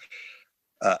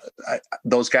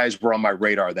those guys were on my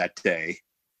radar that day.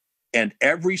 And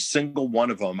every single one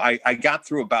of them, I got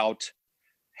through about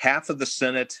half of the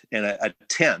Senate and a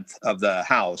tenth of the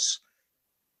House.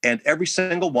 And every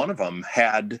single one of them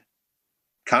had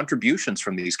contributions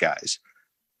from these guys.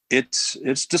 It's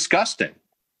disgusting.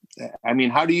 I mean,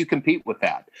 how do you compete with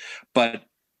that? But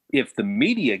if the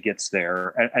media gets there,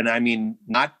 and I mean,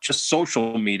 not just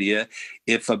social media,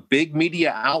 if a big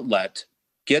media outlet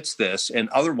gets this and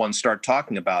other ones start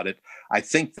talking about it, I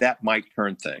think that might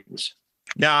turn things.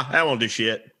 Nah, that won't do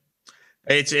shit.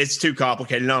 It's too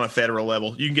complicated on a federal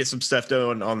level. You can get some stuff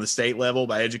done on the state level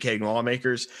by educating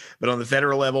lawmakers, but on the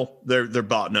federal level, they're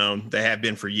bought and owned. They have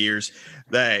been for years.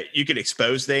 That you can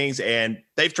expose things, and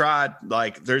they've tried.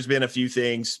 Like, there's been a few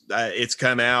things. It's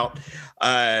come out.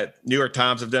 New York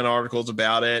Times have done articles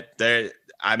about it.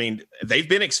 They've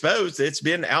been exposed. It's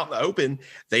been out in the open.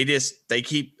 They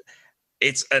keep.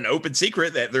 It's an open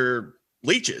secret that they're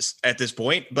leeches at this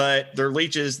point, but they're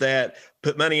leeches that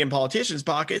put money in politicians'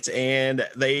 pockets, and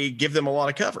they give them a lot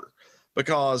of cover,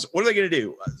 because what are they going to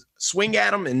do? Swing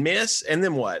at them and miss, and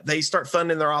then what? They start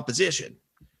funding their opposition,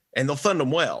 and they'll fund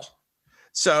them well.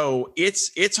 So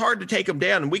it's hard to take them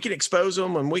down, and we can expose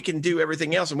them, and we can do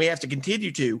everything else, and we have to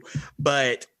continue to,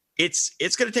 but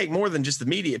it's going to take more than just the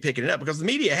media picking it up, because the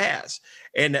media has,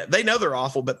 and they know they're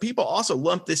awful, but people also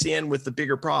lump this in with the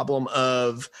bigger problem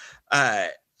of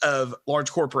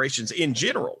large corporations in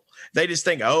general. They just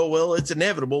think, oh, well, it's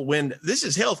inevitable, when this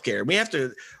is healthcare. We have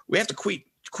to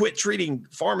quit treating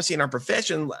pharmacy in our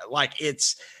profession like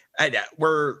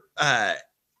we're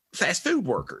fast food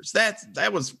workers.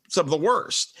 That was some of the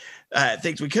worst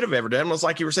things we could have ever done. Was,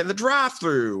 like you were saying, the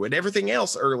drive-through and everything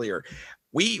else earlier.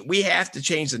 We have to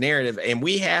change the narrative, and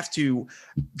we have to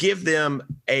give them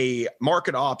a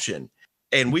market option.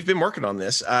 And we've been working on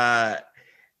this.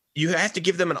 You have to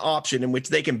give them an option in which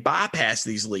they can bypass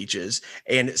these leeches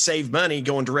and save money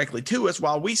going directly to us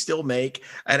while we still make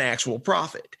an actual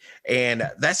profit. And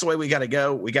that's the way we got to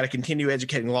go. We got to continue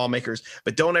educating lawmakers,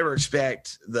 but don't ever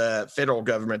expect the federal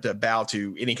government to bow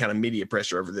to any kind of media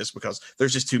pressure over this, because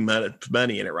there's just too much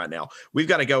money in it right now. We've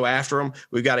got to go after them.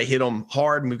 We've got to hit them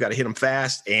hard, and we've got to hit them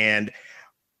fast. And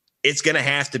it's going to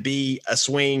have to be a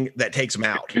swing that takes them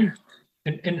out.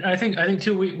 And I think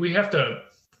too, we have to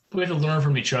learn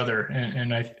from each other,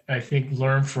 and I think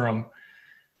learn from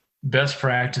best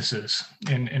practices.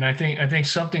 And I think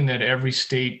something that every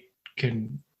state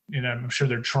can, and I'm sure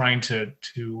they're trying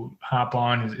to hop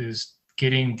on, is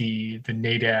getting the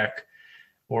NADAC,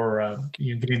 or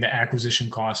getting the acquisition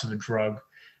cost of a drug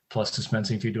plus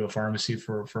dispensing fee to a pharmacy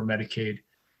for Medicaid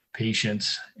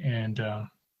patients. And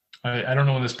I don't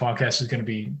know when this podcast is going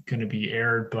to be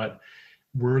aired, but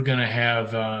we're going to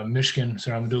have Michigan.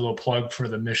 So I'm going to do a little plug for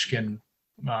the Michigan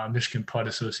PUD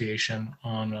Association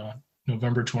on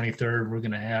November 23rd. We're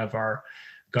going to have our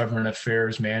government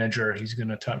affairs manager. He's going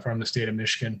to talk from the state of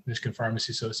Michigan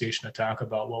Pharmacy Association, to talk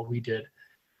about what we did.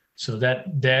 So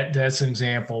that's an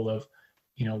example of,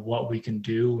 what we can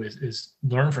do is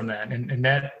learn from that. And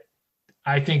that,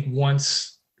 I think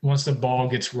once the ball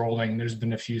gets rolling, there's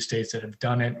been a few states that have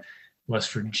done it.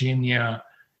 West Virginia,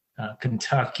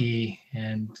 Kentucky,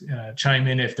 and chime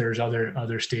in if there's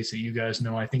other states that you guys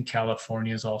know. I think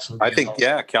California is also.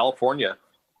 California.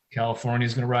 California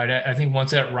is going to ride. I think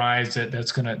once that rides,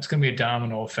 it's going to be a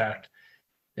domino effect,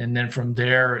 and then from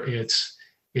there, it's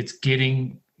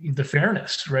getting the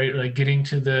fairness, right? Like getting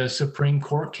to the Supreme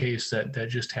Court case that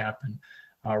just happened,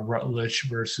 Rutledge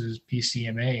versus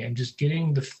PCMA, and just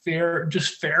getting the fair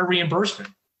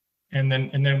reimbursement, and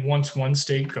then once one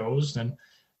state goes, then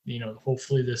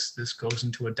hopefully this goes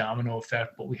into a domino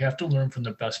effect. But we have to learn from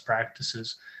the best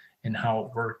practices and how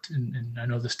it worked. And I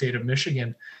know the state of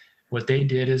Michigan, what they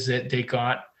did is that they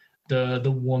got the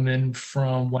woman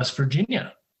from West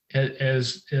Virginia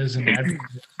as an advocate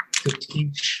to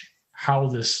teach how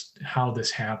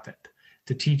this happened,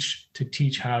 to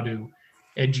teach how to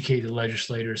educate the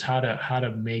legislators, how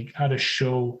to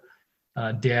show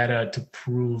data to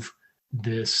prove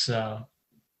this,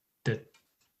 that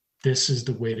this is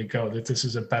the way to go, that this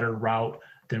is a better route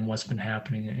than what's been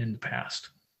happening in the past.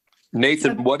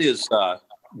 Nathan, what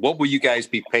will you guys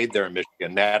be paid there in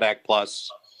Michigan? NADAC plus?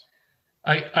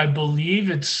 I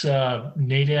believe it's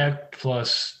NADAC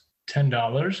plus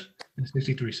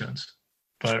 $10.63.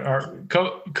 But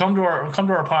come to our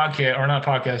podcast, or not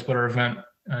podcast, but our event,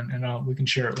 and we can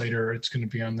share it later. It's going to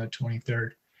be on the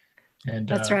 23rd. And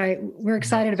that's right. We're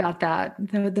excited about that.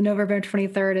 The November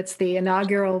 23rd, it's the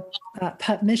inaugural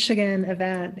Putt Michigan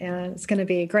event, and it's going to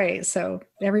be great. So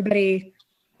everybody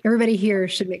here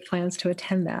should make plans to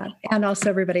attend that, and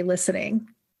also everybody listening.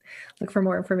 Look for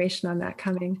more information on that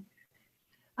coming.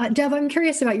 Deb, I'm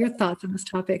curious about your thoughts on this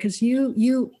topic, because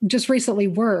you just recently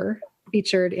were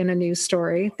featured in a news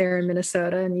story there in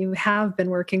Minnesota, and you have been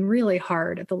working really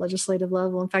hard at the legislative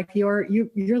level. In fact, your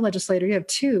legislator, you have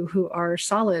two who are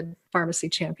solid pharmacy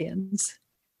champions.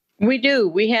 We do.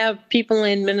 We have people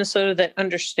in Minnesota that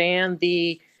understand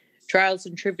the trials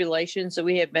and tribulations that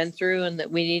we have been through and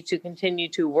that we need to continue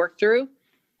to work through.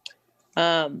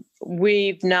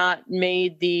 We've not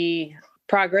made the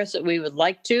progress that we would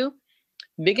like to.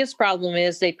 Biggest problem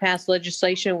is they passed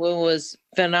legislation which was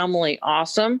phenomenally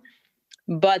awesome,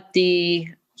 but the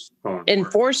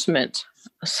enforcement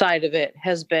side of it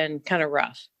has been kind of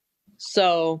rough.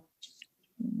 So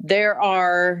there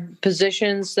are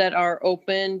positions that are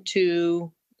open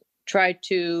to try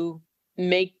to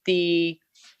make the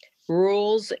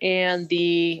rules and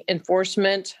the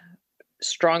enforcement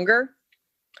stronger.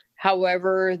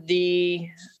 However, the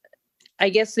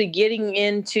getting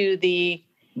into the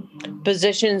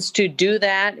positions to do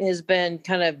that has been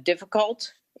kind of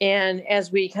difficult. And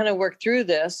as we kind of work through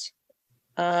this,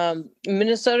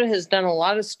 Minnesota has done a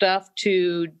lot of stuff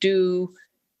to do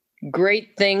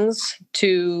great things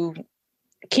to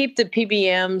keep the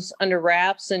PBMs under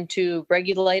wraps and to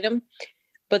regulate them.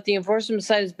 But the enforcement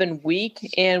side has been weak,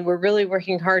 and we're really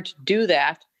working hard to do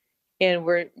that. And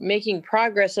we're making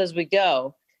progress as we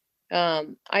go.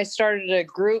 I started a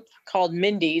group called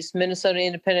Mindy's, Minnesota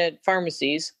Independent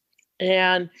Pharmacies,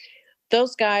 and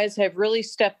those guys have really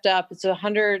stepped up. It's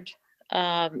 100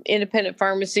 independent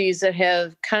pharmacies that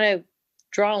have kind of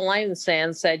drawn a line in the sand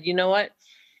and said, you know what,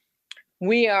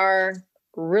 we are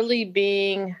really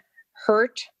being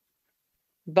hurt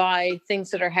by things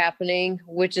that are happening,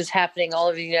 which is happening all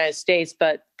over the United States,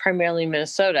 but primarily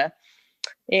Minnesota.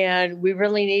 And we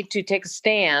really need to take a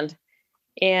stand.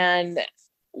 And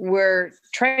we're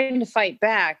trying to fight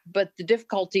back, but the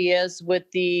difficulty is with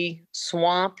the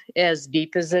swamp as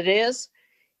deep as it is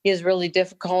really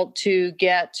difficult to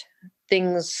get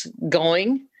things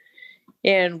going.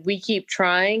 And we keep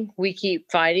trying, we keep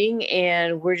fighting,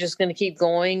 and we're just going to keep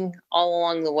going all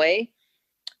along the way.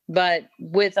 But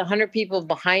with 100 people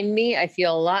behind me, I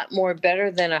feel a lot more better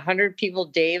than 100 people,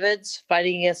 Davids,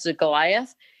 fighting against a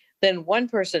Goliath, than one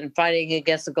person fighting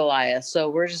against a Goliath. So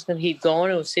we're just going to keep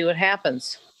going and we'll see what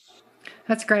happens.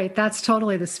 That's great. That's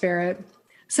totally the spirit.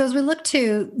 So as we look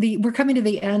to we're coming to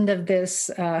the end of this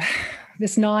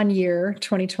this non-year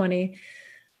 2020.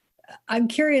 I'm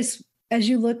curious, as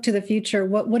you look to the future,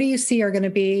 what do you see are going to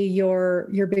be your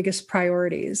biggest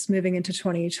priorities moving into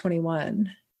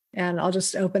 2021? And I'll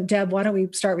just open, Deb, why don't we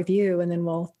start with you, and then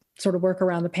we'll sort of work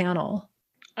around the panel.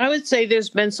 I would say there's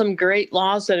been some great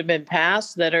laws that have been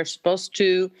passed that are supposed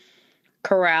to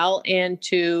corral and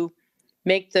to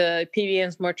make the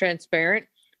PBMs more transparent.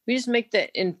 We just make the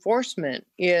enforcement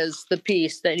is the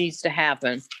piece that needs to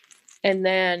happen. And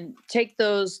then take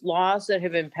those laws that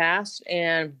have been passed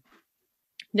and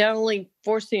not only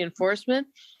force the enforcement,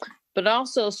 but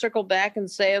also circle back and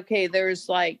say, okay, there's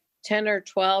like 10 or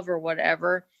 12 or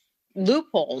whatever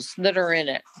loopholes that are in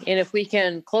it. And if we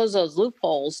can close those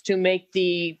loopholes to make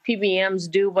the PBMs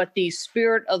do what the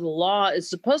spirit of the law is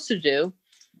supposed to do,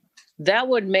 that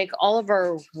would make all of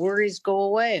our worries go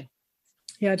away.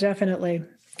 Yeah, definitely.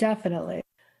 Definitely.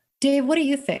 Dave, what do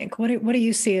you think? What do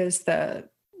you see as the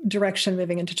direction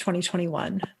moving into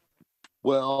 2021?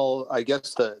 Well, I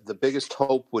guess the biggest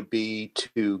hope would be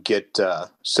to get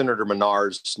Senator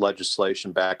Menard's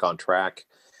legislation back on track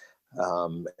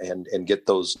and get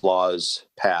those laws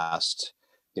passed.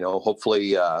 You know,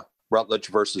 hopefully Rutledge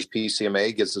versus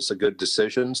PCMA gives us a good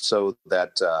decision so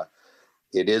that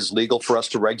it is legal for us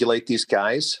to regulate these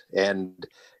guys. And,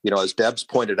 you know, as Deb's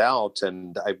pointed out,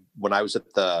 and when I was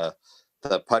at the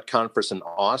Putt conference in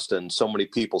Austin, so many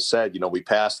people said, you know, we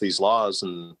passed these laws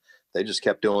and they just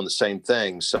kept doing the same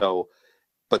thing. So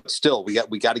but still,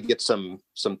 we got to get some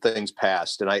things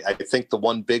passed. And I think the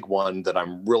one big one that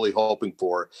I'm really hoping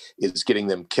for is getting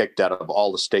them kicked out of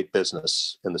all the state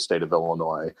business in the state of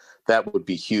Illinois. That would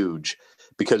be huge,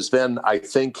 because then I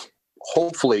think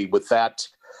hopefully with that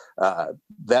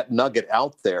nugget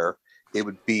out there, it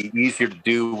would be easier to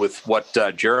do with what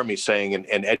Jeremy's saying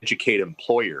and educate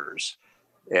employers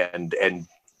and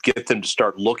get them to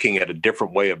start looking at a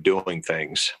different way of doing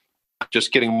things.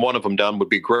 Just getting one of them done would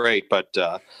be great, but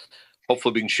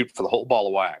hopefully we can shoot for the whole ball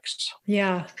of wax.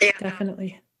 Yeah,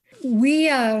 definitely. We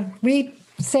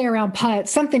say around PUT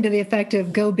something to the effect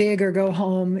of go big or go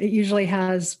home. It usually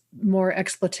has more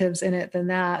expletives in it than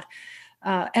that.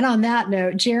 And on that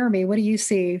note, Jeremy, what do you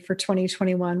see for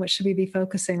 2021? What should we be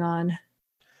focusing on?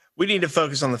 We need to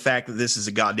focus on the fact that this is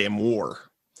a goddamn war.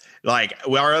 Like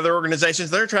our other organizations,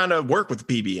 they're trying to work with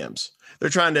the PBMs. They're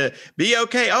trying to be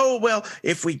okay. Oh, well,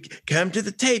 if we come to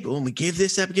the table and we give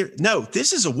this up, no,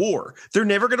 this is a war. They're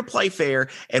never going to play fair,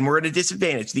 and we're at a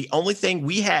disadvantage. The only thing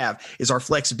we have is our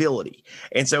flexibility.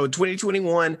 And so in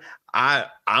 2021, I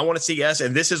want to see us,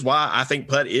 and this is why I think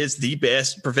PUT is the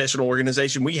best professional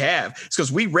organization we have. It's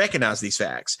because we recognize these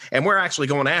facts, and we're actually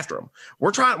going after them.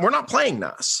 We're not playing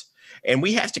nice. And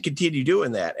we have to continue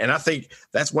doing that. And I think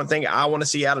that's one thing I want to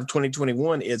see out of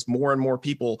 2021 is more and more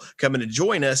people coming to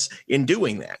join us in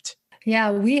doing that.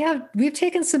 Yeah, we've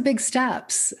taken some big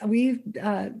steps. We've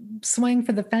swung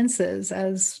for the fences,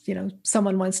 as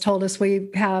someone once told us. We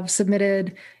have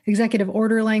submitted executive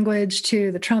order language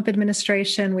to the Trump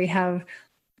administration. We have,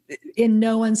 in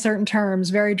no uncertain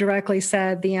terms, very directly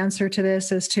said the answer to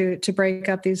this is to break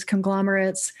up these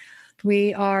conglomerates.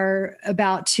 We are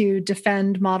about to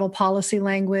defend model policy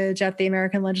language at the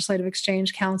American Legislative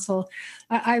Exchange Council.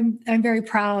 I'm very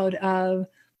proud of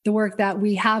the work that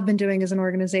we have been doing as an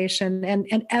organization,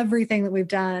 and everything that we've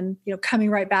done, coming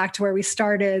right back to where we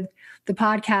started the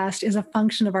podcast, is a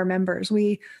function of our members.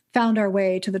 We found our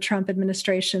way to the Trump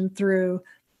administration through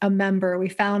a member. We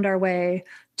found our way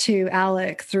to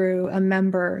ALEC through a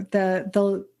member.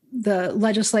 The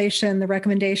legislation, the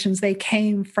recommendations, they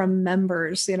came from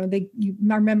members.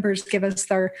 Our members give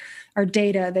us our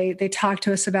data. They talk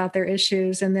to us about their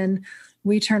issues, and then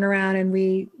we turn around and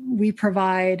we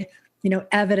provide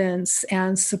evidence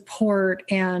and support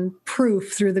and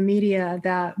proof through the media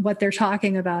that what they're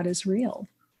talking about is real.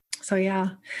 So yeah,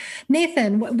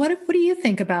 Nathan, what do you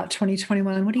think about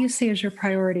 2021? What do you see as your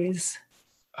priorities?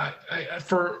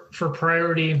 For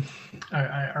priority,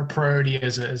 our priority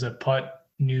as a PUT.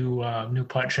 New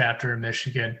PUT chapter in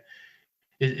Michigan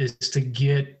is to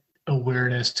get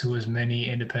awareness to as many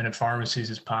independent pharmacies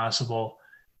as possible,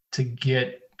 to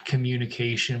get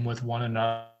communication with one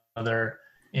another,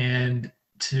 and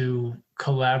to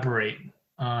collaborate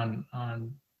on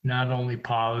not only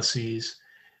policies,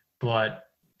 but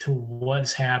to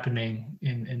what's happening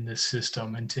in the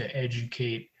system, and to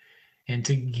educate and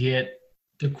to get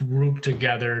the group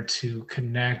together to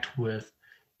connect with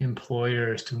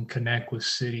employers, to connect with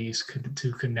cities,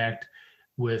 to connect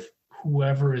with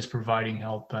whoever is providing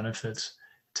health benefits,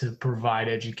 to provide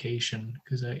education.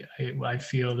 Because I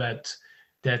feel that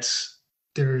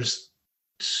there's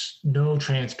no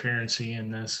transparency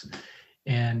in this,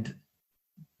 and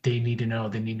they need to know,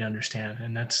 they need to understand,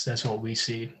 and that's what we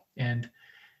see. And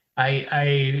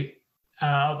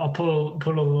I'll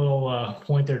put a little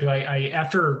point there too. I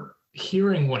after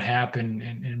hearing what happened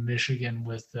in Michigan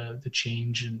with the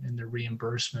change in the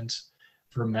reimbursements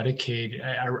for Medicaid,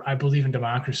 I believe in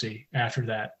democracy after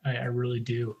that. I really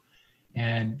do.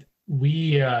 And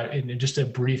we, in just a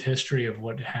brief history of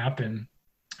what happened,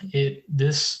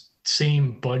 this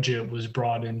same budget was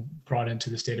brought into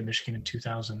the state of Michigan in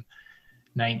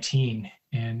 2019,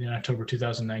 and in October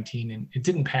 2019, and it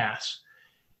didn't pass.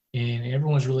 And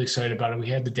everyone's really excited about it. We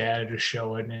had the data to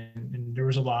show it, and there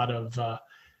was a lot of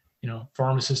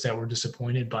pharmacists that were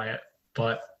disappointed by it,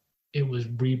 but it was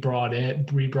rebrought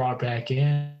back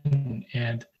in,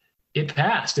 and it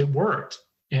passed. It worked,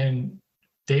 and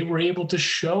they were able to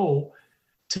show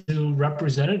to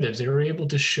representatives, they were able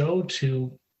to show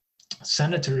to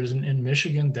senators in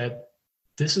Michigan that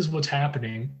this is what's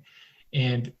happening,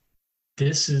 and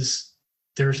there's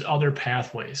other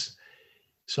pathways.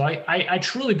 So I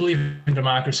truly believe in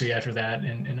democracy after that.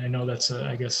 And I know that's,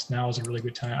 I guess now is a really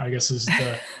good time. I guess is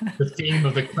the theme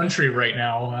of the country right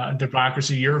now.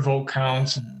 Democracy, your vote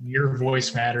counts, your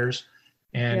voice matters.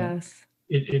 And yes,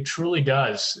 it truly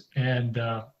does. And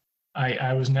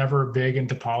I was never big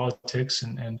into politics.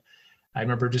 And I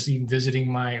remember just even visiting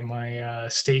my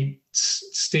state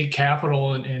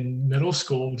capital in middle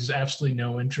school, which is absolutely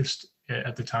no interest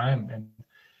at the time. And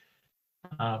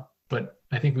but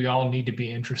I think we all need to be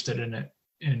interested in it.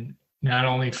 And not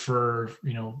only for,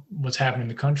 what's happening in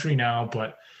the country now,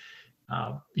 but,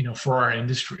 for our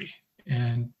industry,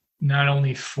 and not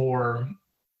only for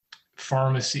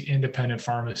independent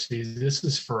pharmacies. This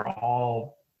is for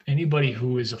anybody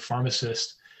who is a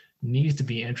pharmacist needs to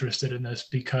be interested in this,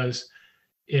 because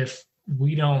if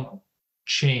we don't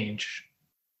change,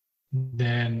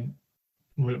 then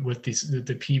with the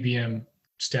PBM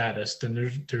status, then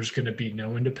there's going to be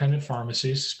no independent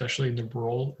pharmacies, especially in the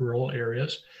rural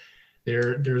areas.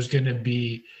 There's going to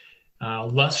be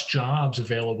less jobs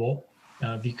available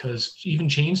because even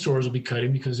chain stores will be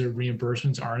cutting because their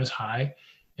reimbursements aren't as high.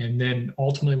 And then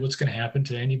ultimately what's going to happen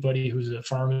to anybody who's a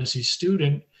pharmacy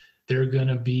student, there's going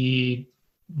to be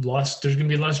less jobs. There's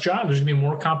going to be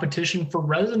more competition for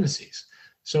residencies.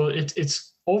 So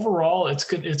it's overall, it's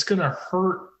going to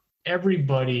hurt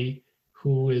everybody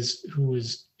who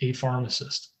is a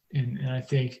pharmacist. And I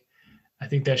think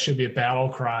that should be a battle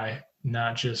cry,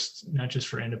 not just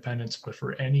for independents, but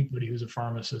for anybody who's a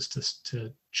pharmacist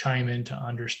to chime in, to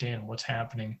understand what's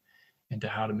happening and to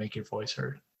how to make your voice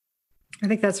heard. I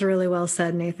think that's really well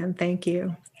said, Nathan. Thank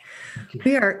you.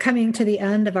 We are coming to the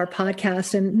end of our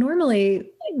podcast. And normally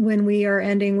when we are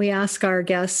ending, we ask our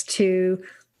guests to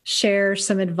share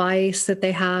some advice that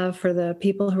they have for the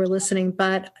people who are listening.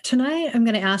 But tonight I'm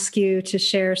going to ask you to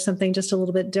share something just a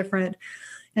little bit different.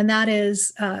 And that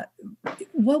is,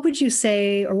 what would you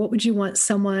say, or what would you want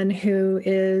someone who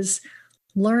is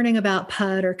learning about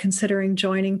PUT or considering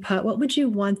joining PUT, what would you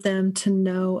want them to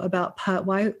know about PUT?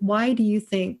 Why do you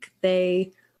think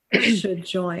they should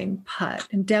join PUT?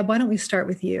 And Deb, why don't we start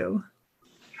with you?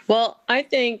 Well, I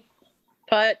think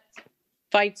PUT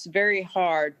fights very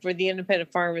hard for the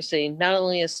independent pharmacy, not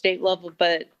only at state level,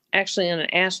 but actually on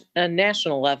a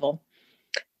national level.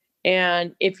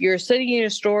 And if you're sitting in a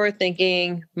store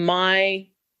thinking, my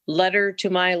letter to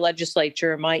my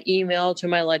legislature, my email to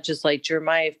my legislature,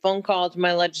 my phone call to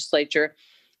my legislature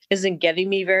isn't getting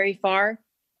me very far,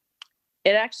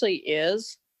 it actually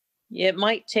is. It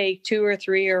might take 2 or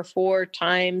 3 or 4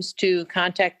 times to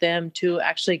contact them to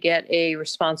actually get a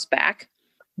response back.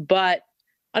 But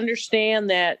understand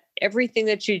that everything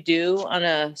that you do on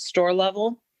a store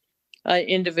level,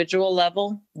 individual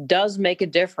level, does make a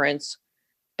difference.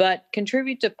 But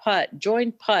contribute to PUT,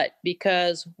 join PUT,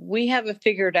 because we have it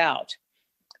figured out.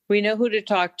 We know who to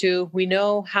talk to. We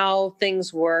know how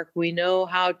things work. We know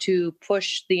how to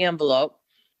push the envelope.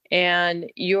 And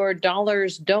your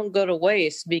dollars don't go to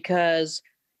waste, because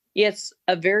it's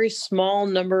a very small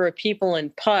number of people in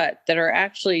PUT that are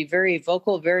actually very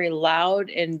vocal, very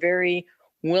loud, and very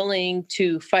willing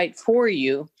to fight for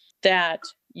you, that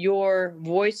your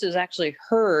voice is actually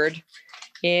heard.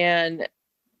 And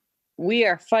we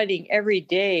are fighting every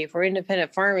day for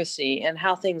independent pharmacy and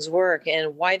how things work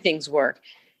and why things work.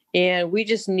 And we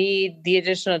just need the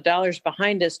additional dollars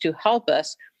behind us to help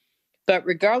us. But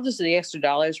regardless of the extra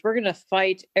dollars, we're going to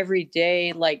fight every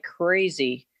day like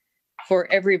crazy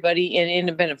for everybody in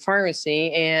independent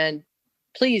pharmacy. And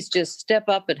please just step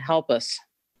up and help us.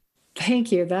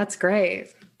 Thank you. That's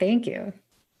great. Thank you.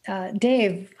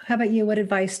 Dave, how about you? What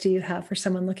advice do you have for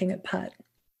someone looking at PUT?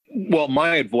 Well,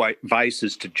 my advice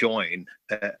is to join.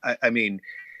 I mean,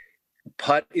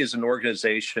 PUT is an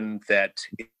organization that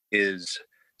is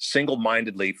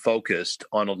single-mindedly focused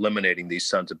on eliminating these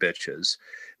sons of bitches.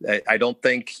 I don't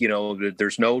think,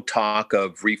 there's no talk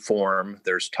of reform.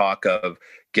 There's talk of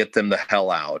get them the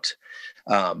hell out.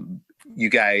 You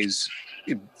guys,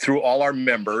 through all our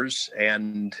members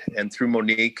and through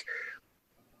Monique,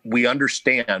 we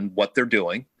understand what they're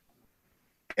doing.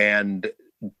 And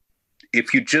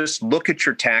if you just look at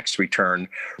your tax return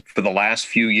for the last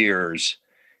few years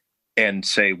and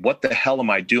say, what the hell am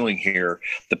I doing here?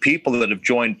 The people that have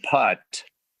joined PUT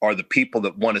are the people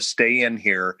that want to stay in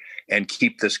here and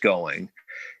keep this going.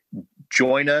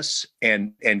 Join us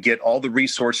and get all the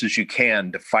resources you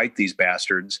can to fight these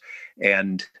bastards.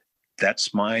 And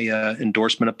that's my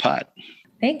endorsement of PUT.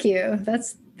 Thank you.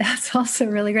 That's also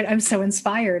really great. I'm so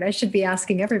inspired. I should be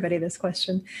asking everybody this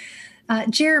question.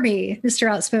 Jeremy, Mr.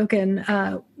 Outspoken,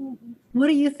 what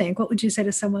do you think? What would you say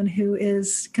to someone who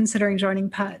is considering joining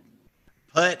PUT?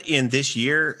 PUT in this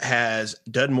year has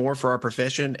done more for our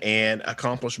profession and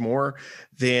accomplished more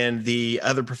than the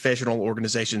other professional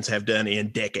organizations have done in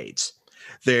decades.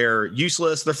 They're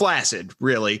useless. They're flaccid,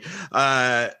 really.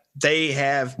 They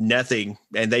have nothing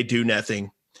and they do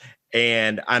nothing.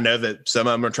 And I know that some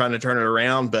of them are trying to turn it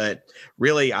around, but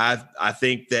really, I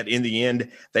think that in the end,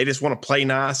 they just want to play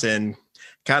nice and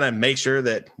kind of make sure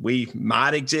that we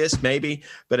might exist, maybe.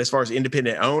 But as far as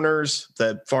independent owners,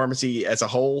 the pharmacy as a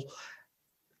whole,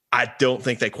 I don't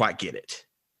think they quite get it.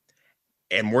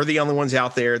 and we're the only ones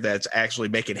out there that's actually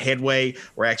making headway.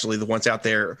 We're actually the ones out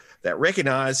there that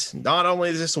recognize not only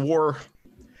is this a war,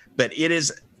 but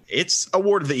it's a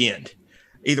war to the end.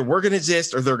 Either we're going to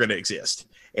exist or they're going to exist.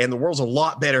 And the world's a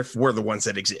lot better if we're the ones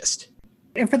that exist.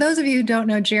 And for those of you who don't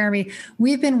know Jeremy,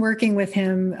 we've been working with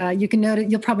him.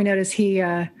 You'll probably notice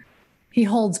he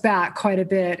holds back quite a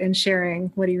bit in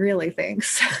sharing what he really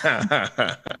thinks.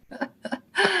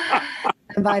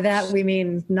 And by that, we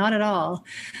mean not at all.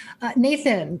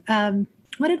 Nathan,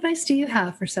 what advice do you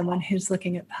have for someone who's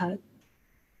looking at PUT?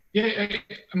 Yeah,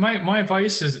 my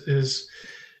advice is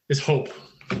hope.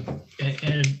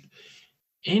 And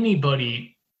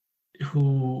anybody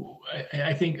who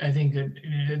I think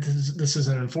that this is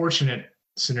an unfortunate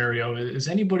scenario is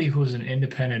anybody who is an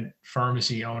independent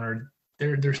pharmacy owner.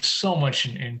 There's so much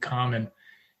in common,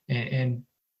 and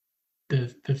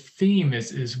the theme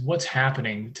is what's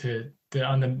happening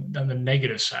on the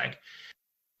negative side.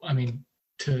 I mean,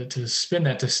 to spin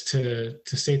that to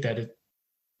state that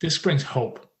this brings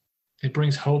hope. It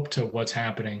brings hope to what's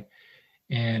happening,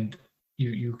 and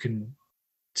you can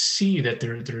see that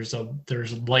there's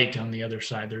light on the other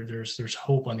side. There's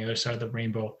hope on the other side of the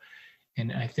rainbow.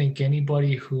 And I think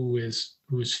anybody who is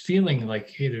feeling like,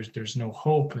 hey, there's no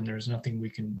hope and there's nothing we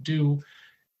can do,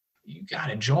 you got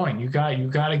to join. You got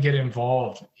to get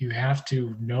involved. You have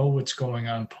to know what's going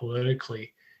on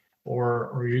politically,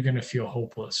 or you're going to feel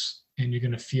hopeless, and you're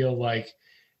going to feel like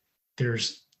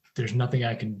there's nothing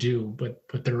I can do,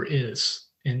 but there is.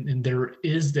 And there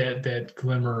is that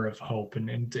glimmer of hope,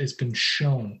 and it's been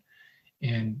shown,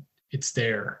 and it's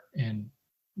there, and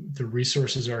the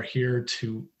resources are here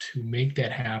to make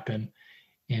that happen,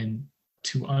 and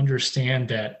to understand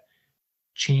that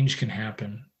change can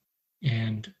happen.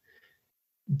 And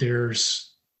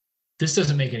this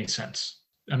doesn't make any sense.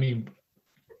 I mean,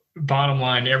 bottom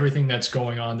line, everything that's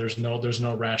going on, there's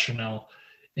no rationale,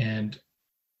 and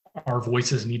our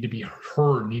voices need to be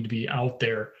heard, need to be out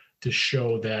there to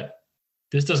show that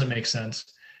this doesn't make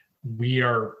sense. We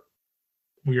are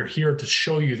here to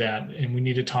show you that, and we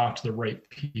need to talk to the right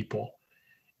people.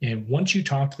 And once you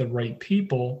talk to the right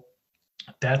people,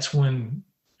 that's when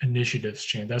initiatives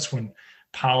change. That's when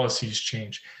policies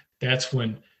change. That's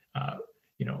when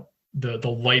the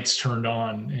lights turned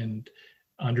on, and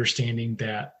understanding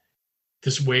that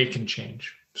this way can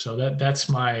change. So that's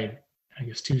my, I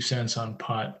guess, 2 cents on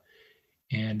PUT,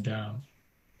 and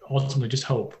ultimately just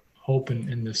hope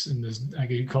in this, I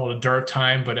guess you call it a dark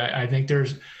time, but I think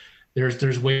there's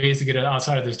ways to get it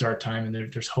outside of this dark time, and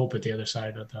there's hope at the other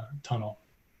side of the tunnel.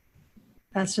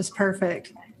 That's just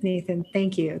perfect, Nathan.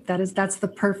 Thank you. That's the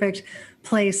perfect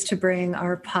place to bring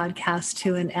our podcast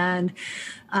to an end.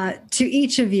 To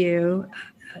each of you,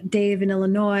 Dave in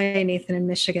Illinois, Nathan in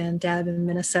Michigan, Deb in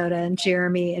Minnesota, and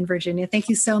Jeremy in Virginia, thank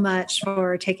you so much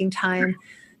for taking time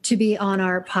to be on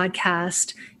our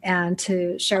podcast and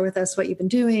to share with us what you've been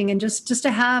doing, and just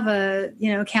to have a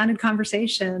candid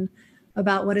conversation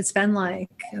about what it's been like.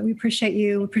 We appreciate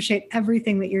you. We appreciate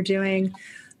everything that you're doing.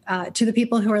 To the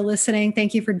people who are listening,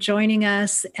 thank you for joining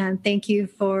us, and thank you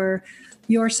for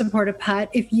your support of PUT.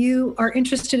 If you are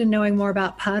interested in knowing more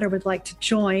about PUT or would like to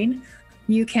join,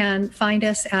 you can find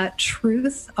us at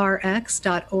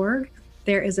truthrx.org.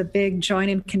 There is a big join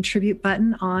and contribute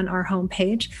button on our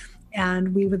homepage,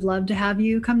 and we would love to have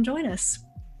you come join us.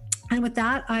 And with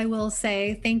that, I will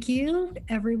say thank you,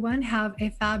 everyone. Have a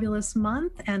fabulous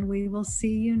month, and we will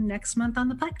see you next month on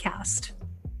the podcast.